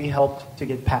laws that we helped to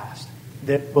get passed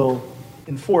that will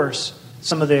enforce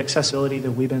some of the accessibility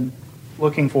that we've been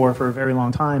looking for a very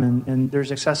long time, and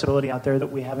there's accessibility out there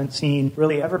that we haven't seen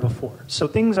really ever before. So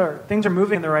things are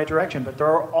moving in the right direction, but there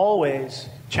are always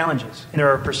challenges, and there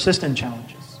are persistent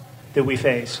challenges that we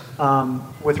face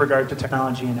with regard to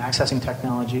technology and accessing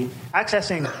technology.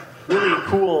 Accessing really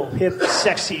cool, hip,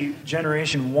 sexy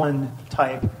Generation 1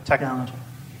 type technology.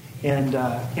 And,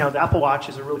 the Apple Watch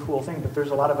is a really cool thing, but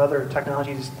there's a lot of other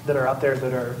technologies that are out there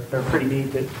that are pretty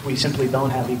neat that we simply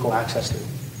don't have equal access to.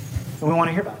 And we want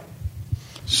to hear about it.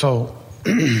 So,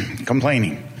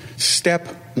 complaining. Step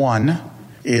 1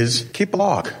 is keep a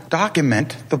log.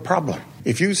 Document the problem.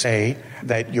 If you say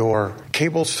that your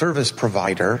cable service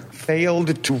provider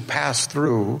failed to pass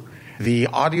through the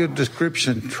audio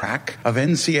description track of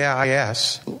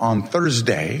NCIS on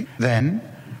Thursday, then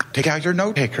take out your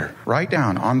note taker. Write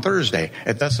down on Thursday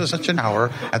at thus and such an hour,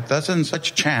 at thus and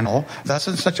such channel, thus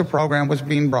and such a program was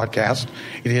being broadcast.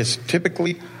 It is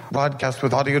typically broadcast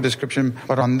with audio description,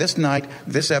 but on this night,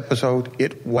 this episode,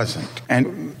 it wasn't.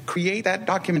 And create that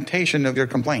documentation of your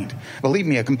complaint. Believe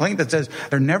me, a complaint that says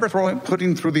they're never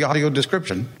putting through the audio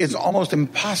description is almost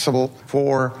impossible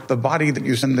for the body that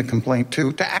you send the complaint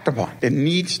to act upon. It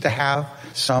needs to have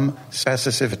some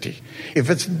specificity. If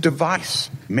it's a device,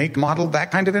 make, model,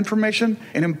 that kind of information,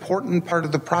 an important part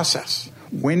of the process.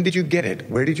 When did you get it?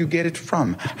 Where did you get it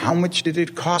from? How much did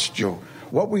it cost you?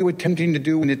 What were you attempting to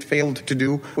do when it failed to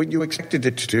do what you expected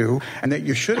it to do and that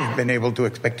you should have been able to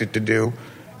expect it to do?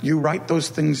 You write those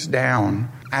things down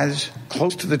as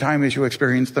close to the time as you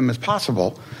experience them as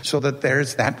possible so that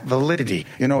there's that validity.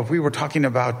 If we were talking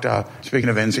about, speaking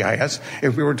of NCIS,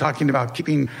 if we were talking about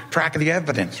keeping track of the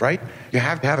evidence, right? You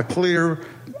have to have a clear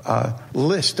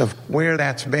list of where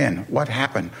that's been, what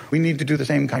happened. We need to do the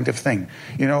same kind of thing.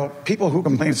 People who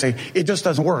complain and say, it just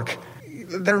doesn't work,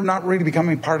 they're not really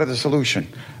becoming part of the solution.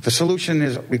 The solution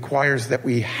requires that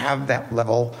we have that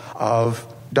level of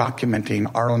documenting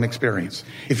our own experience.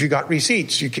 If you got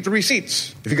receipts, you keep the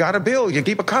receipts. If you got a bill, you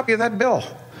keep a copy of that bill.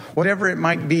 whatever it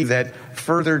might be that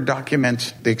further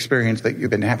documents the experience that you've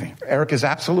been having. Eric is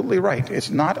absolutely right. It's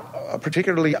not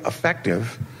particularly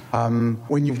effective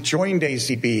when you've joined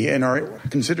ACB and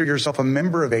consider yourself a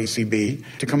member of ACB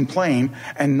to complain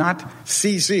and not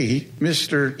CC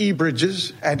Mr.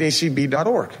 eBridges at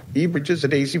acb.org. eBridges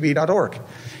at acb.org.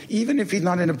 Even if he's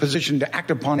not in a position to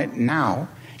act upon it now,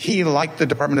 he, like the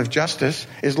Department of Justice,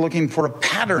 is looking for a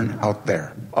pattern out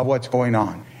there of what's going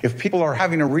on. If people are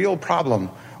having a real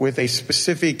problem with a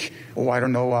specific,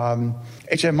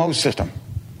 HMO system,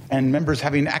 and members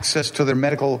having access to their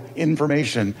medical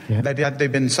information that had they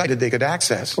been cited they could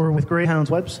access. Or with Greyhound's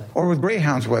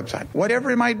website.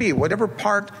 Whatever it might be, whatever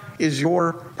part is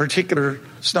your particular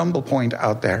stumble point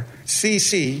out there,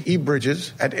 CC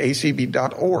eBridges at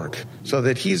acb.org so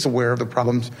that he's aware of the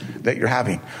problems that you're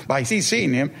having. By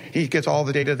CCing him, he gets all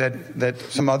the data that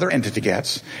some other entity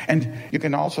gets. And you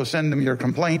can also send him your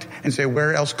complaint and say,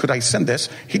 where else could I send this?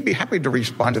 He'd be happy to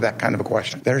respond to that kind of a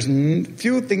question. There's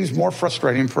few things more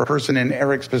frustrating for a person in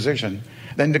Eric's position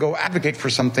than to go advocate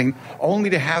for something only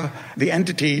to have the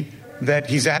entity that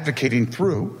he's advocating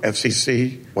through,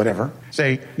 FCC, whatever,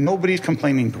 say, nobody's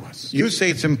complaining to us. You say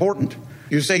it's important.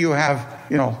 You say you have,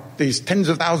 these tens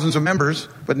of thousands of members,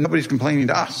 but nobody's complaining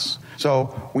to us.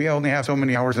 So we only have so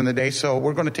many hours in the day, so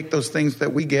we're going to take those things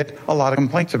that we get a lot of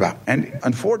complaints about. And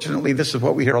unfortunately, this is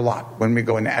what we hear a lot when we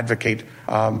go and advocate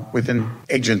within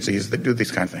agencies that do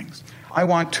these kind of things. I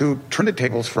want to turn the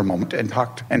tables for a moment and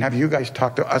have you guys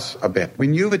talk to us a bit.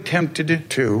 When you've attempted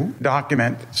to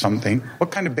document something,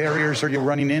 what kind of barriers are you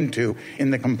running into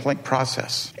in the complaint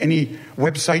process? Any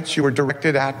websites you were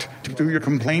directed at to do your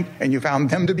complaint and you found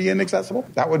them to be inaccessible?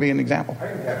 That would be an example. I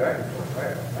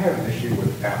have an issue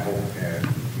with Apple and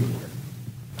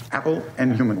HumanWare. Apple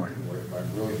and HumanWare.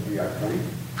 I'm really VI40.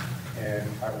 And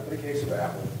I opened a case of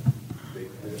Apple. They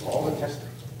did all the testing.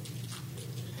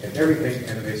 And everything,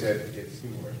 and they said it's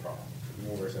HumanWare's problem.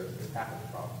 HumanWare says it's Apple's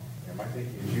problem. And my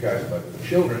thinking is you guys let the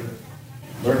children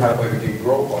learn how to play the game,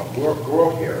 grow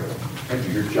up here, and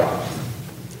do your job.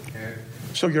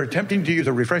 So you're attempting to use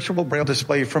a refreshable braille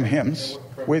display from HIMSS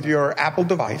with your Apple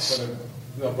device.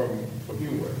 No, from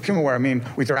HumanWare.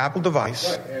 HumanWare, with your Apple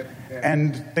device, right,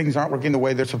 and things aren't working the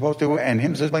way they're supposed to, and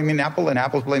HIMSS is blaming Apple, and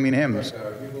Apple's blaming HIMSS.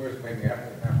 HumanWare is blaming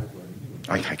Apple, and Apple's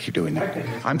blaming HumanWare. I keep doing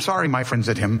that. I'm sorry, my friends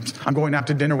at HIMSS. I'm going out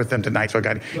to dinner with them tonight, so I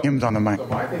got HIMSS on the mind. So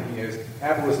my thinking is,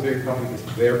 Apple is a big company,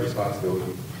 it's their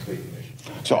responsibility to take the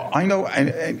issue. So I know,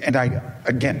 and I,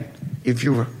 again, if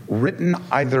you've written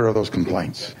either of those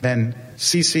complaints, then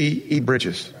CC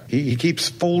eBridges. He keeps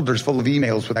folders full of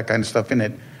emails with that kind of stuff in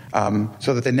it,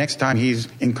 so that the next time he's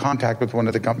in contact with one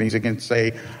of the companies, he can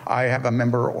say, I have a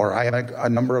member or I have a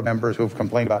number of members who have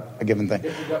complained about a given thing.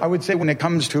 I would say when it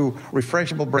comes to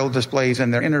refreshable braille displays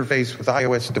and their interface with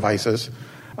iOS devices,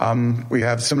 we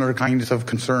have similar kinds of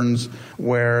concerns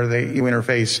where you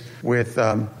interface with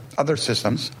other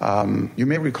systems. You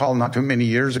may recall not too many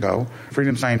years ago,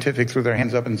 Freedom Scientific threw their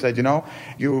hands up and said, you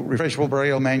refreshable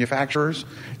braille manufacturers,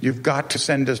 you've got to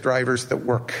send us drivers that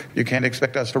work. You can't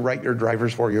expect us to write your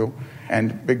drivers for you.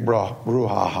 And big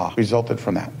brouhaha resulted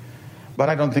from that. But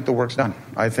I don't think the work's done.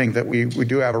 I think that we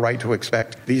do have a right to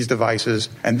expect these devices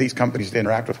and these companies to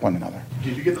interact with one another.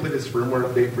 Did you get the latest firmware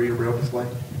update for your braille display?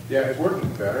 Yeah, it's working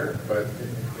better, but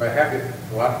if I have it,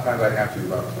 a lot of times I have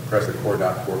to press the core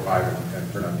dot 4.5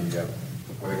 and turn on the,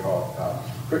 what they call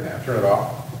it, quick nav, turn it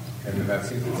off, and then it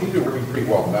seems to be working pretty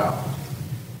well now.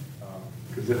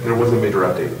 Because there was a major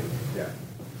update. Yeah,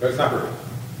 but it's not perfect.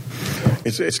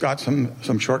 It's got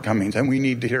some shortcomings, and we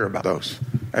need to hear about those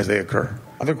as they occur.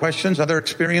 Other questions, other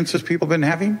experiences people have been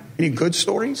having? Any good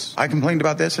stories? I complained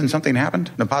about this and something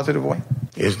happened in a positive way.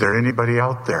 Is there anybody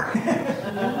out there?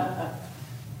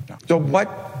 So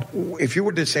what, if you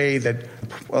were to say that,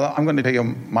 well, I'm going to tell you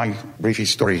my briefy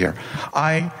story here.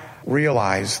 I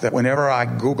realize that whenever I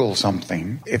Google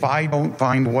something, if I don't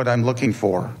find what I'm looking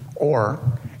for, or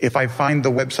if I find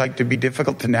the website to be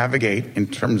difficult to navigate in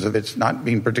terms of it's not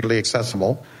being particularly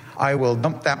accessible, I will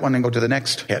dump that one and go to the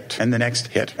next hit, and the next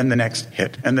hit, and the next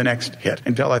hit, and the next hit,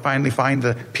 until I finally find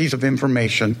the piece of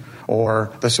information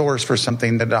or the source for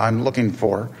something that I'm looking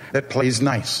for that plays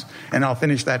nice. And I'll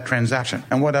finish that transaction.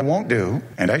 And what I won't do,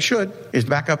 and I should, is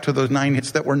back up to those 9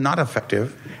 hits that were not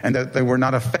effective, and that they were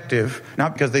not effective,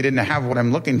 not because they didn't have what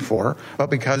I'm looking for, but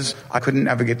because I couldn't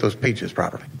navigate those pages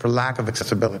properly, for lack of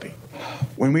accessibility.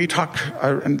 When we talk,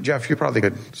 and Jeff, you probably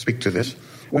could speak to this,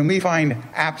 when we find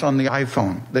apps on the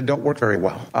iPhone that don't work very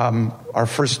well, our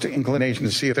first inclination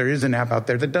is to see if there is an app out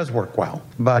there that does work well.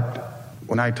 But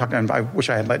when I talk, and I wish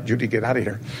I had let Judy get out of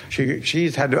here,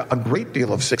 she's had a great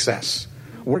deal of success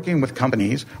working with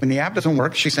companies. When the app doesn't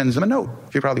work, she sends them a note.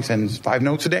 She probably sends 5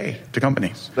 notes a day to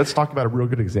companies. Let's talk about a real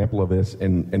good example of this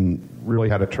and really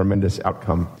had a tremendous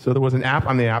outcome. So there was an app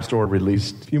on the App Store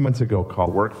released a few months ago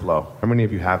called Workflow. How many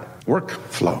of you have it?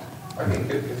 Workflow. I mean,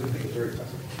 it's very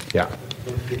accessible. Yeah.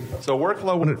 So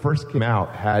Workflow, when it first came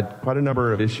out, had quite a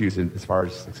number of issues as far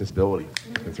as accessibility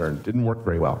is concerned. Didn't work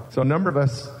very well. So a number of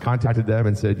us contacted them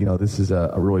and said, this is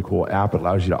a really cool app. It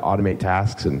allows you to automate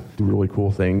tasks and do really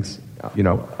cool things,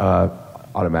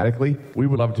 automatically. We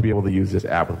would love to be able to use this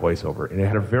app with VoiceOver. And it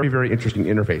had a very, very interesting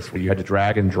interface where you had to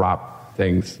drag and drop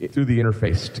things through the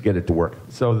interface to get it to work.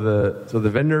 So the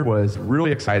vendor was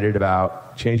really excited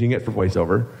about changing it for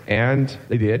VoiceOver, and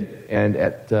they did. And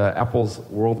at Apple's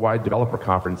Worldwide Developer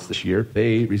Conference this year,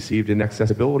 they received an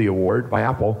Accessibility Award by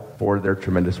Apple for their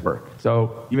tremendous work.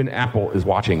 So even Apple is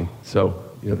watching. So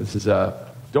this is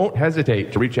don't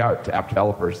hesitate to reach out to app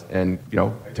developers and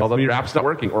tell them your app's not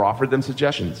working or offer them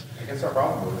suggestions. I guess our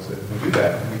problem is that if we do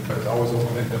that, it's always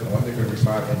open-ended. One thing we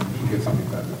respond and you get something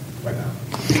done right now.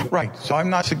 Right. So I'm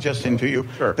not suggesting to you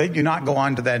that you not go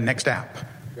on to that next app.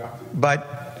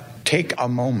 But take a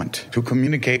moment to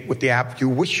communicate with the app you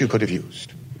wish you could have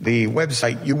used, the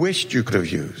website you wished you could have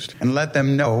used, and let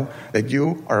them know that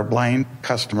you are a blind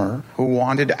customer who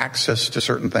wanted access to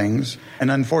certain things, and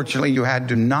unfortunately you had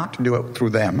to not do it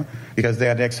through them because they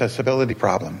had accessibility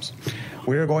problems.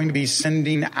 We're going to be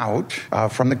sending out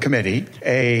from the committee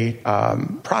a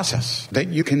process that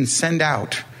you can send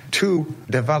out to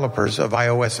developers of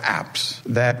iOS apps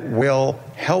that will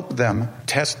help them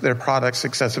test their product's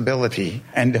accessibility.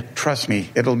 And trust me,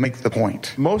 it'll make the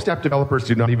point. Most app developers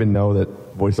do not even know that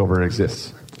VoiceOver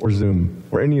exists, or Zoom,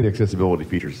 or any of the accessibility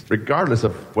features, regardless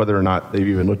of whether or not they've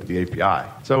even looked at the API.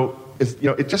 So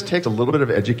it just takes a little bit of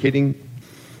educating,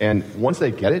 and once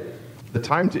they get it, the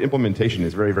time to implementation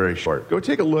is very, very short. Go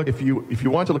take a look. If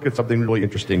you want to look at something really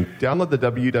interesting, download the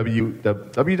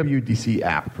WWDC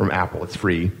app from Apple. It's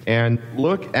free. And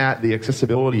look at the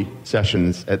accessibility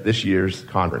sessions at this year's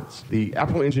conference. The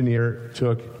Apple engineer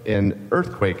took an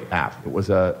earthquake app. It was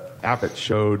an app that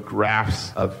showed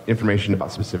graphs of information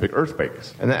about specific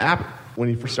earthquakes. And the app, when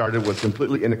he first started, was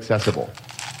completely inaccessible.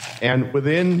 And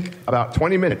within about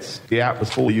 20 minutes, the app was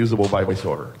fully usable by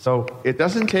VoiceOver. So it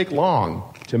doesn't take long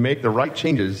to make the right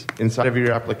changes inside of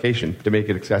your application to make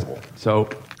it accessible. So,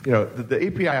 the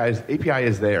API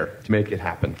is there to make it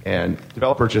happen. And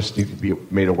developers just need to be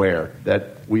made aware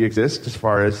that we exist as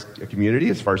far as a community,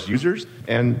 as far as users,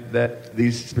 and that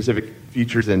these specific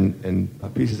features and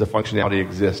pieces of functionality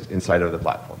exist inside of the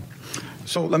platform.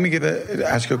 So let me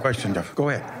ask you a question, Jeff. Go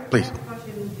ahead, please. I have a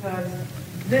question because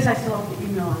this I still have the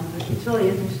email on, but it's really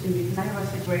interesting because I have a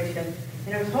situation,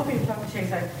 and I was hoping to talk to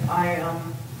Chase. I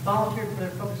volunteered for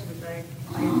their focus group.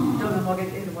 I don't know if I'll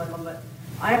get into one of them, but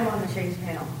I am on the Chase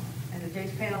panel. And the Chase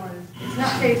panel it's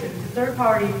not Chase, it's a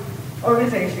third-party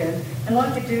organization. And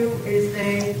what they do is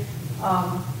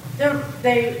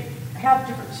they have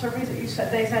different surveys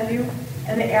that they send you,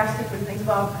 and they ask different things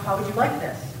about how would you like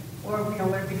this? Or, would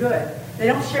it be good? They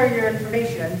don't share your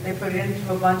information. They put it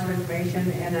into a bunch of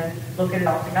information and then look at it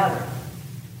all together.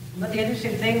 But the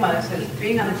interesting thing was that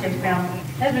being on the Chase panel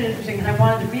has been interesting, and I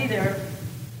wanted to be there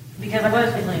because I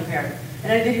was visually impaired.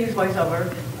 And I did use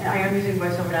VoiceOver, and I am using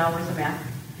VoiceOver now with the Mac.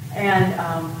 And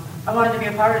I wanted to be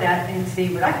a part of that and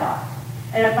see what I thought.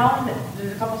 And I found that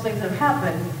there's a couple things that have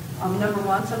happened. Number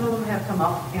one, some of them have come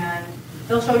up, and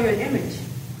they'll show you an image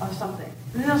of something.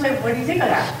 And then they'll say, what do you think of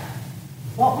that?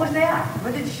 What was that?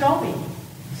 What did it show me?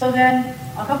 So then,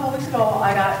 a couple of weeks ago,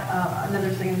 I got another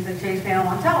thing that Chase panel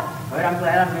wants help. But I'm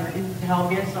glad I'm in to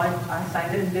help you, so I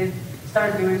signed it and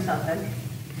started doing something.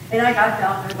 And I got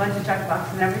down to a bunch of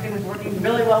checkboxes, and everything was working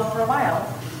really well for a while.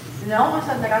 And then all of a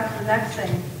sudden, I got to the next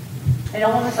thing, and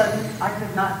all of a sudden, I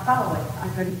could not follow it. I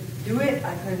couldn't do it.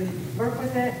 I couldn't work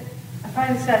with it. I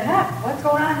finally said, heck, what's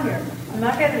going on here? I'm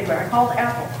not getting anywhere. I called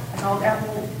Apple. I called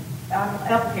Apple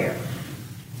Care.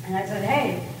 And I said,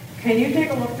 hey, can you take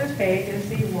a look at this page and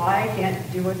see why I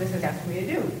can't do what this is asking me to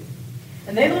do?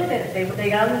 And they looked at it. They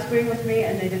got on the screen with me,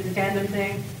 and they did the tandem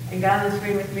thing, and got on the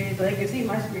screen with me so they could see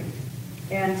my screen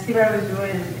and see what I was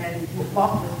doing and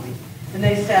walk with me. And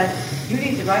they said, you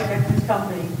need to write back to this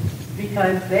company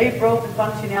because they broke the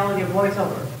functionality of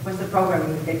VoiceOver with the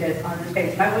programming that they did on this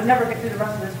page. I would never get through the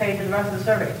rest of this page or the rest of the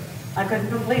survey. I couldn't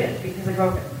complete it because they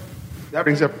broke it. That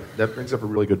brings up a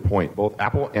really good point. Both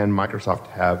Apple and Microsoft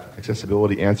have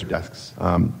accessibility answer desks,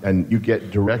 and you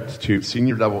get direct to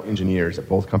senior level engineers at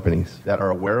both companies that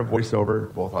are aware of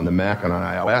VoiceOver, both on the Mac and on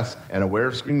iOS, and aware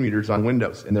of screen readers on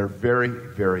Windows, and they're very,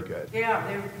 very good.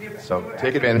 Yeah, So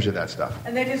take advantage of that stuff.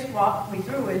 And they just walked me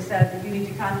through and said that you need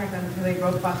to contact them until they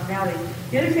broke functionality.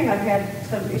 The other thing I've had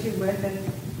some issues with, and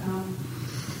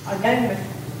again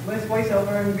with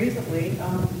VoiceOver and recently,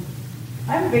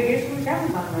 I have a big issue with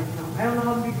Amazon right now. I don't know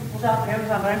how many people shop at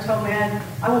Amazon, but I'm so mad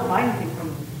I won't buy anything from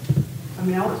them. I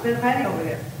mean, I won't spend a penny over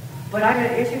there. But I've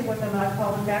had issues with them, and I've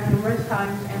called them back numerous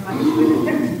times, and my issue isn't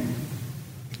fixed.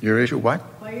 Your issue what?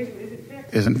 My issue isn't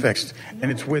fixed. Isn't fixed.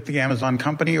 And it's with the Amazon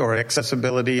company or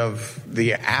accessibility of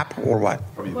the app or what?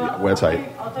 Well, website.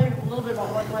 I'll tell you a little bit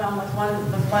about what's going on with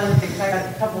one of the things. I got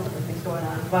a couple of different things going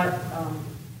on, but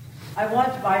I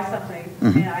wanted to buy something,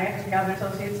 and I actually have an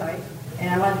associate site, and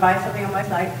I wanted to buy something on my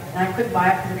site, and I couldn't buy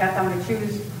it because I got down to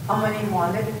choose how many you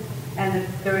wanted, and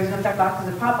there was no checkboxes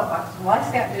and pop-up boxes. Well, I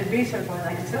sat and did research one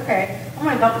night and said, okay, I'm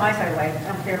going to dump my site away.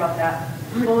 I don't care about that.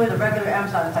 I'm going to go to the regular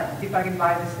Amazon site and see if I can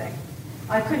buy this thing.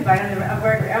 I couldn't buy it on the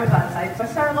regular Amazon site, so I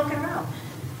started looking around.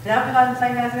 The Amazon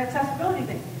site has an accessibility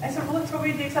thing. I said, well, let's go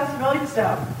read the accessibility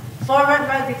stuff. So I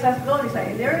read the accessibility site,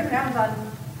 and there is an Amazon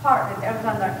part at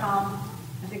Amazon.com,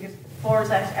 I think it's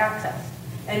 /access,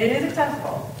 and it is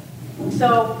accessible.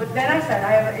 So, but then I said,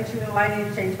 I have an issue with I need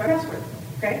to change my password.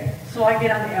 Okay? So I get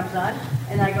on the Amazon,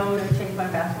 and I go to change my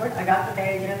password. I got the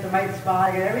page at the right spot.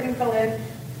 I got everything filled in.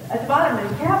 At the bottom,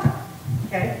 there's a CAPTCHA.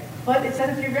 Okay? But it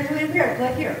says if you originally appeared,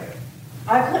 click here.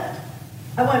 I clicked.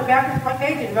 I went back to the front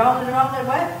page and round and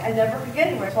went, and never could get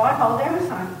anywhere. So I called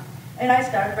Amazon, and I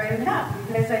started writing it out.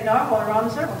 And they say, no, I'm going around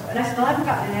in circles. And I still haven't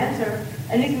gotten an answer,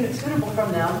 anything that's suitable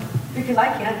from them, because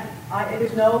I can't.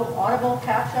 There's no audible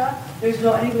CAPTCHA. There's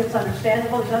no anything that's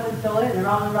understandable. There's nothing to fill in, and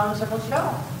round in circles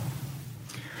go.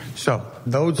 So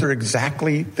those are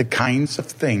exactly the kinds of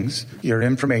things your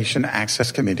Information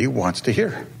Access Committee wants to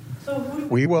hear.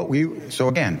 So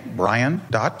again,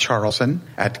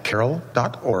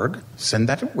 brian.charlson@carroll.org. Send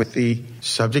that with the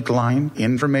subject line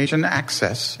Information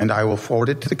Access, and I will forward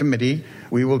it to the committee.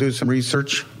 We will do some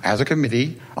research as a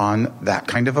committee on that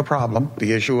kind of a problem,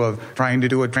 the issue of trying to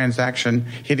do a transaction,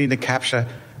 hitting the CAPTCHA.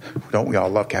 Don't we all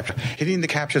love CAPTCHA? Hitting the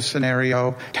CAPTCHA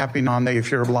scenario, tapping on the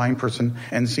if you're a blind person,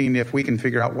 and seeing if we can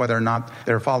figure out whether or not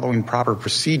they're following proper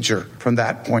procedure from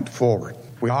that point forward.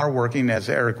 We are working, as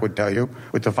Eric would tell you,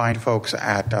 with the fine folks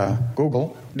at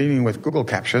Google, dealing with Google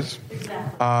CAPTCHAs.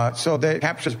 Exactly. So the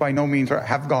CAPTCHAs by no means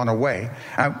have gone away.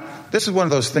 This is one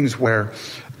of those things where,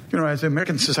 you know, as the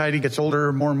American society gets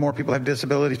older, more and more people have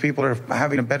disabilities. People are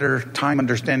having a better time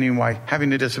understanding why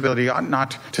having a disability ought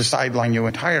not to sideline you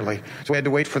entirely. So we had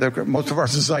to wait for most of our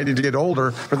society to get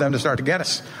older for them to start to get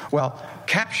us. Well,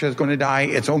 CAPTCHA is going to die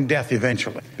its own death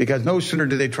eventually, because no sooner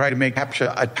do they try to make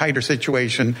CAPTCHA a tighter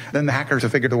situation than the hackers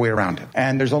have figured a way around it.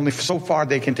 And there's only so far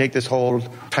they can take this whole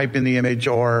type in the image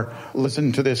or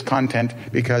listen to this content,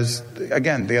 because,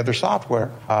 again, the other software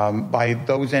by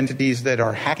those entities that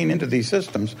are hacking into these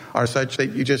systems are such that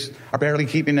you just are barely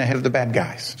keeping ahead of the bad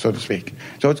guys, so to speak.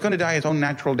 So it's going to die its own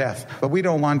natural death, but we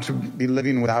don't want to be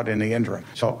living without in the interim.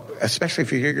 So especially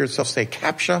if you hear yourself say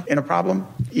CAPTCHA in a problem,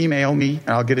 email me and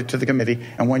I'll get it to the committee.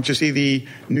 And once you see the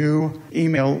new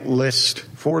email list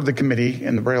for the committee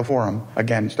in the Braille Forum,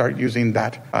 again, start using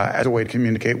that as a way to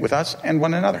communicate with us and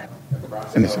one another.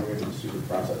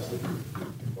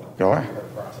 Go on.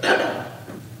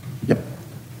 Yep.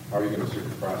 How are you going to suit the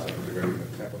process? Is there going to be a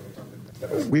template or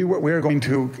something? We're going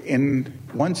to,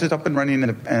 once it's up and running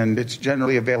and it's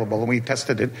generally available, and we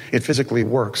tested it, it physically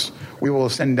works, we will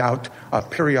send out a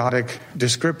periodic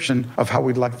description of how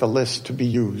we'd like the list to be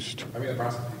used. I mean, the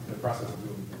process of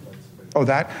doing it. Oh,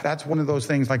 that's one of those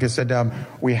things, like I said,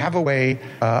 we have a way,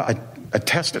 a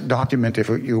test document, if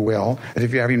you will, that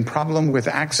if you're having problem with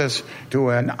access to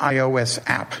an iOS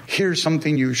app, here's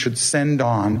something you should send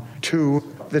on to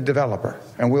the developer,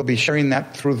 and we'll be sharing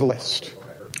that through the list.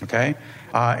 Okay?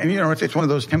 And, you know, it's one of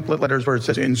those template letters where it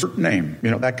says insert name, you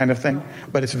know, that kind of thing.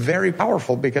 But it's very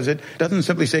powerful because it doesn't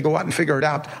simply say go out and figure it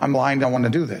out. I'm blind, I want to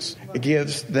do this. It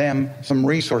gives them some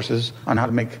resources on how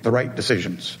to make the right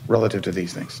decisions relative to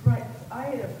these things. Right.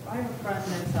 I have a friend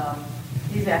that's,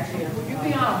 he's actually... Would you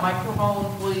be on a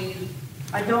microphone, please?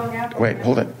 I don't have... Wait,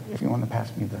 hold it. If you want to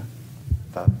pass me the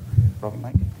broken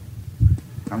mic.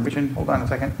 I'm reaching. Hold on a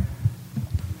second.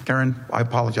 Karen, I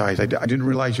apologize. I didn't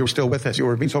realize you were still with us. You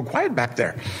were being so quiet back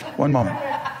there. One moment.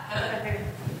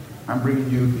 I'm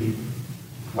bringing you the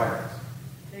wireless.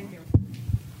 Thank you.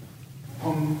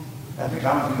 I think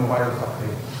I'm on the wireless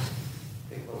update.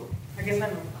 I guess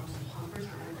I'm first.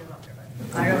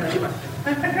 I don't know.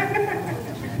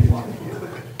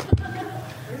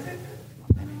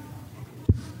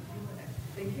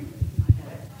 Thank you.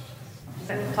 Is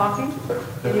that talking?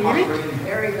 Can you hear me?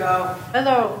 There we go.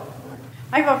 Hello.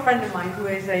 I have a friend of mine who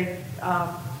is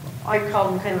I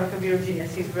call him kind of a computer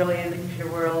genius. He's really in the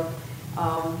computer world.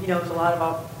 He knows a lot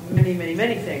about many, many,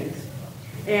 many things.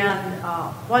 And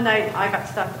one night I got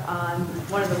stuck on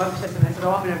one of the websites, and I said,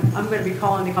 I'm going to be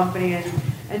calling the company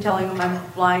and telling them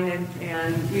I'm blind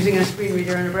and using a screen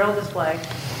reader and a braille display.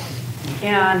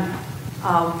 And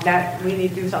that we need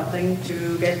to do something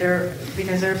to get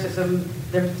because their system,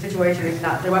 their situation is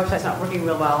not, their website's not working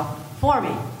real well for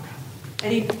me.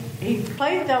 And he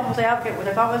played devil's advocate, which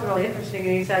I thought was really interesting,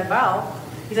 and he said,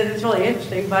 it's really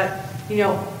interesting, but,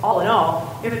 all in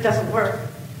all, if it doesn't work,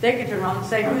 they can turn around and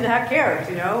say, who the heck cares,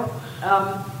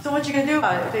 So what you going to do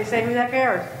about it if they say, who the heck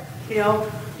cares?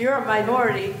 You're a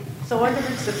minority, so what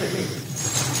difference does it make?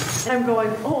 And I'm going,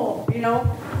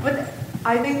 but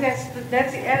I think that's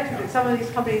the attitude that some of these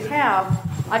companies have.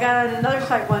 I got on another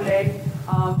site one day,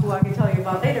 who I can tell you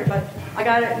about later, but I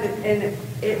got it, and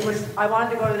it was, I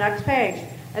wanted to go to the next page,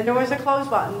 and there was a close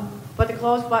button, but the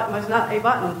close button was not a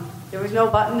button. There was no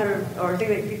button or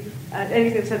thing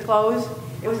anything that said close.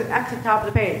 It was an X at the top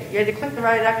of the page. You had to click the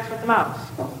right X with the mouse.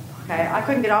 Okay, I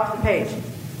couldn't get off the page.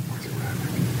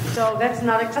 So that's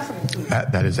not accessible to me.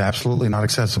 That is absolutely not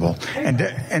accessible.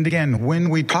 And again, when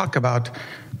we talk about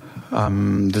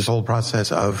this whole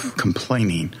process of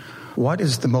complaining, what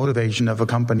is the motivation of a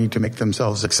company to make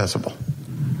themselves accessible?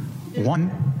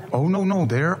 No,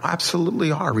 there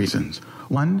absolutely are reasons.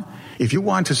 One, if you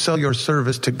want to sell your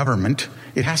service to government,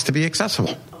 it has to be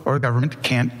accessible, or government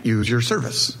can't use your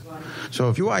service. So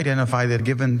if you identify that a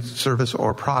given service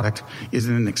or product is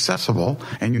inaccessible,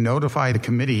 and you notify the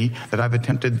committee that I've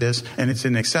attempted this and it's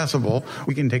inaccessible,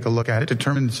 we can take a look at it,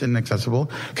 determine it's inaccessible,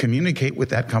 communicate with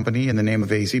that company in the name of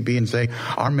ACB and say,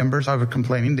 our members are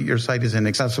complaining that your site is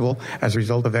inaccessible as a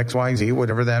result of XYZ,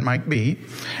 whatever that might be.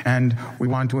 And we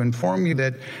want to inform you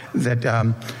that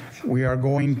we are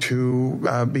going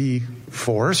to be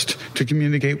forced to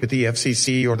communicate with the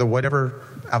FCC or the whatever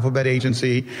alphabet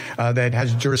agency that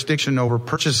has jurisdiction over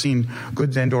purchasing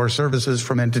goods and or services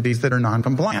from entities that are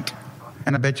non-compliant.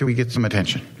 And I bet you we get some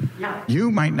attention. Yeah. You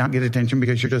might not get attention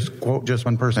because you're just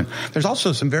one person. There's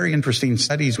also some very interesting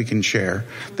studies we can share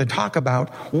that talk about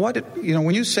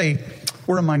when you say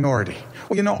we're a minority,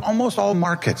 almost all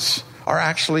markets are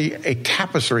actually a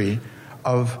tapestry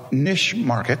of niche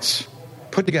markets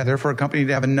put together for a company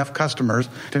to have enough customers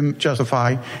to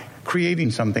justify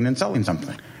creating something and selling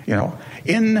something. You know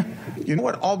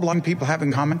what all blind people have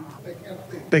in common?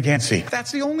 They can't see.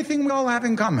 That's the only thing we all have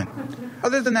in common.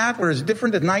 Other than that, we're as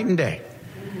different as night and day.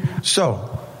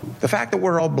 So, the fact that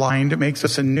we're all blind makes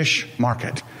us a niche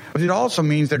market. But it also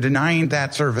means they're denying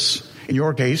that service, in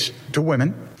your case, to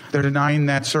women. They're denying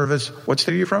that service. What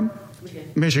state are you from?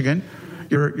 Michigan.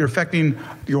 You're affecting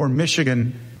your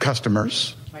Michigan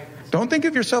customers. Don't think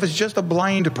of yourself as just a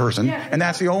blind person, and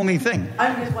that's the only thing.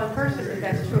 I'm just one person, if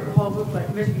that's true of the whole group,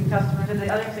 like Michigan customers. And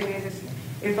the other thing is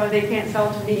if they can't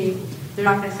sell to me, they're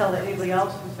not going to sell to anybody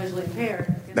else who's visually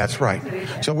impaired. That's right.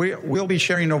 So we'll be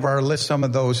sharing over our list some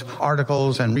of those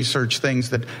articles and research things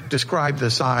that describe the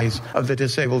size of the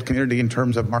disabled community in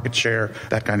terms of market share,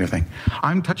 that kind of thing.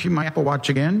 I'm touching my Apple Watch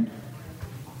again,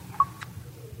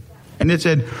 and it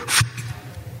said,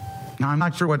 now I'm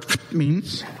not sure what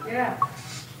means. Yeah.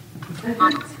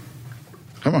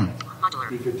 Come on.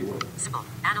 Modular. Simple.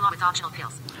 Analog with optional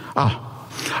pills.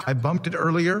 I bumped it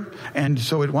earlier, and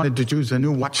so it wanted to choose a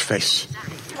new watch face.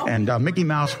 And Mickey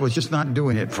Mouse was just not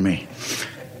doing it for me.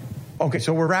 Okay,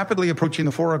 so we're rapidly approaching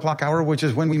the 4 o'clock hour, which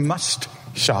is when we must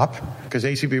shop, because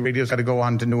ACB Radio's got to go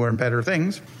on to newer and better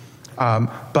things.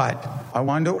 But I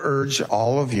want to urge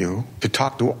all of you to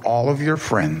talk to all of your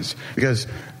friends, because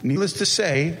needless to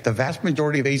say, the vast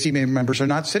majority of ACB members are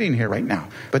not sitting here right now,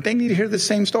 but they need to hear the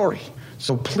same story.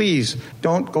 So please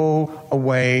don't go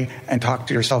away and talk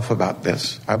to yourself about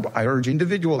this. I urge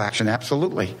individual action,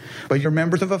 absolutely. But your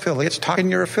members of affiliates, talk to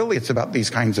your affiliates about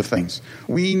these kinds of things.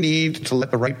 We need to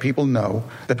let the right people know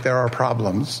that there are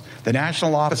problems. The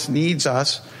national office needs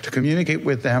us to communicate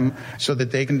with them so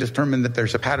that they can determine that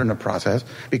there's a pattern of process.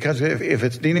 Because if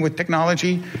it's dealing with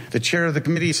technology, the chair of the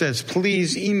committee says,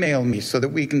 please email me so that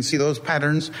we can see those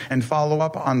patterns and follow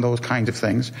up on those kinds of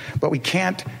things. But we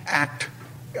can't act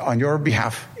on your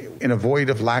behalf in a void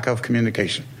of lack of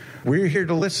communication. We're here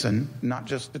to listen, not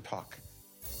just to talk.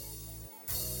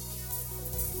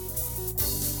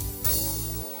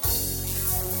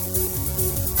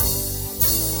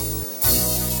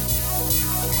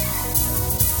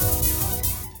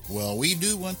 Well, we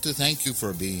do want to thank you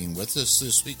for being with us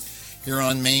this week here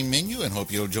on Main Menu, and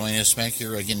hope you'll join us back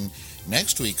here again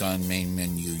next week on Main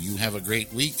Menu. You have a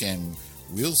great week, and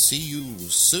we'll see you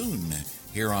soon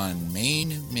here on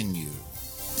Main Menu.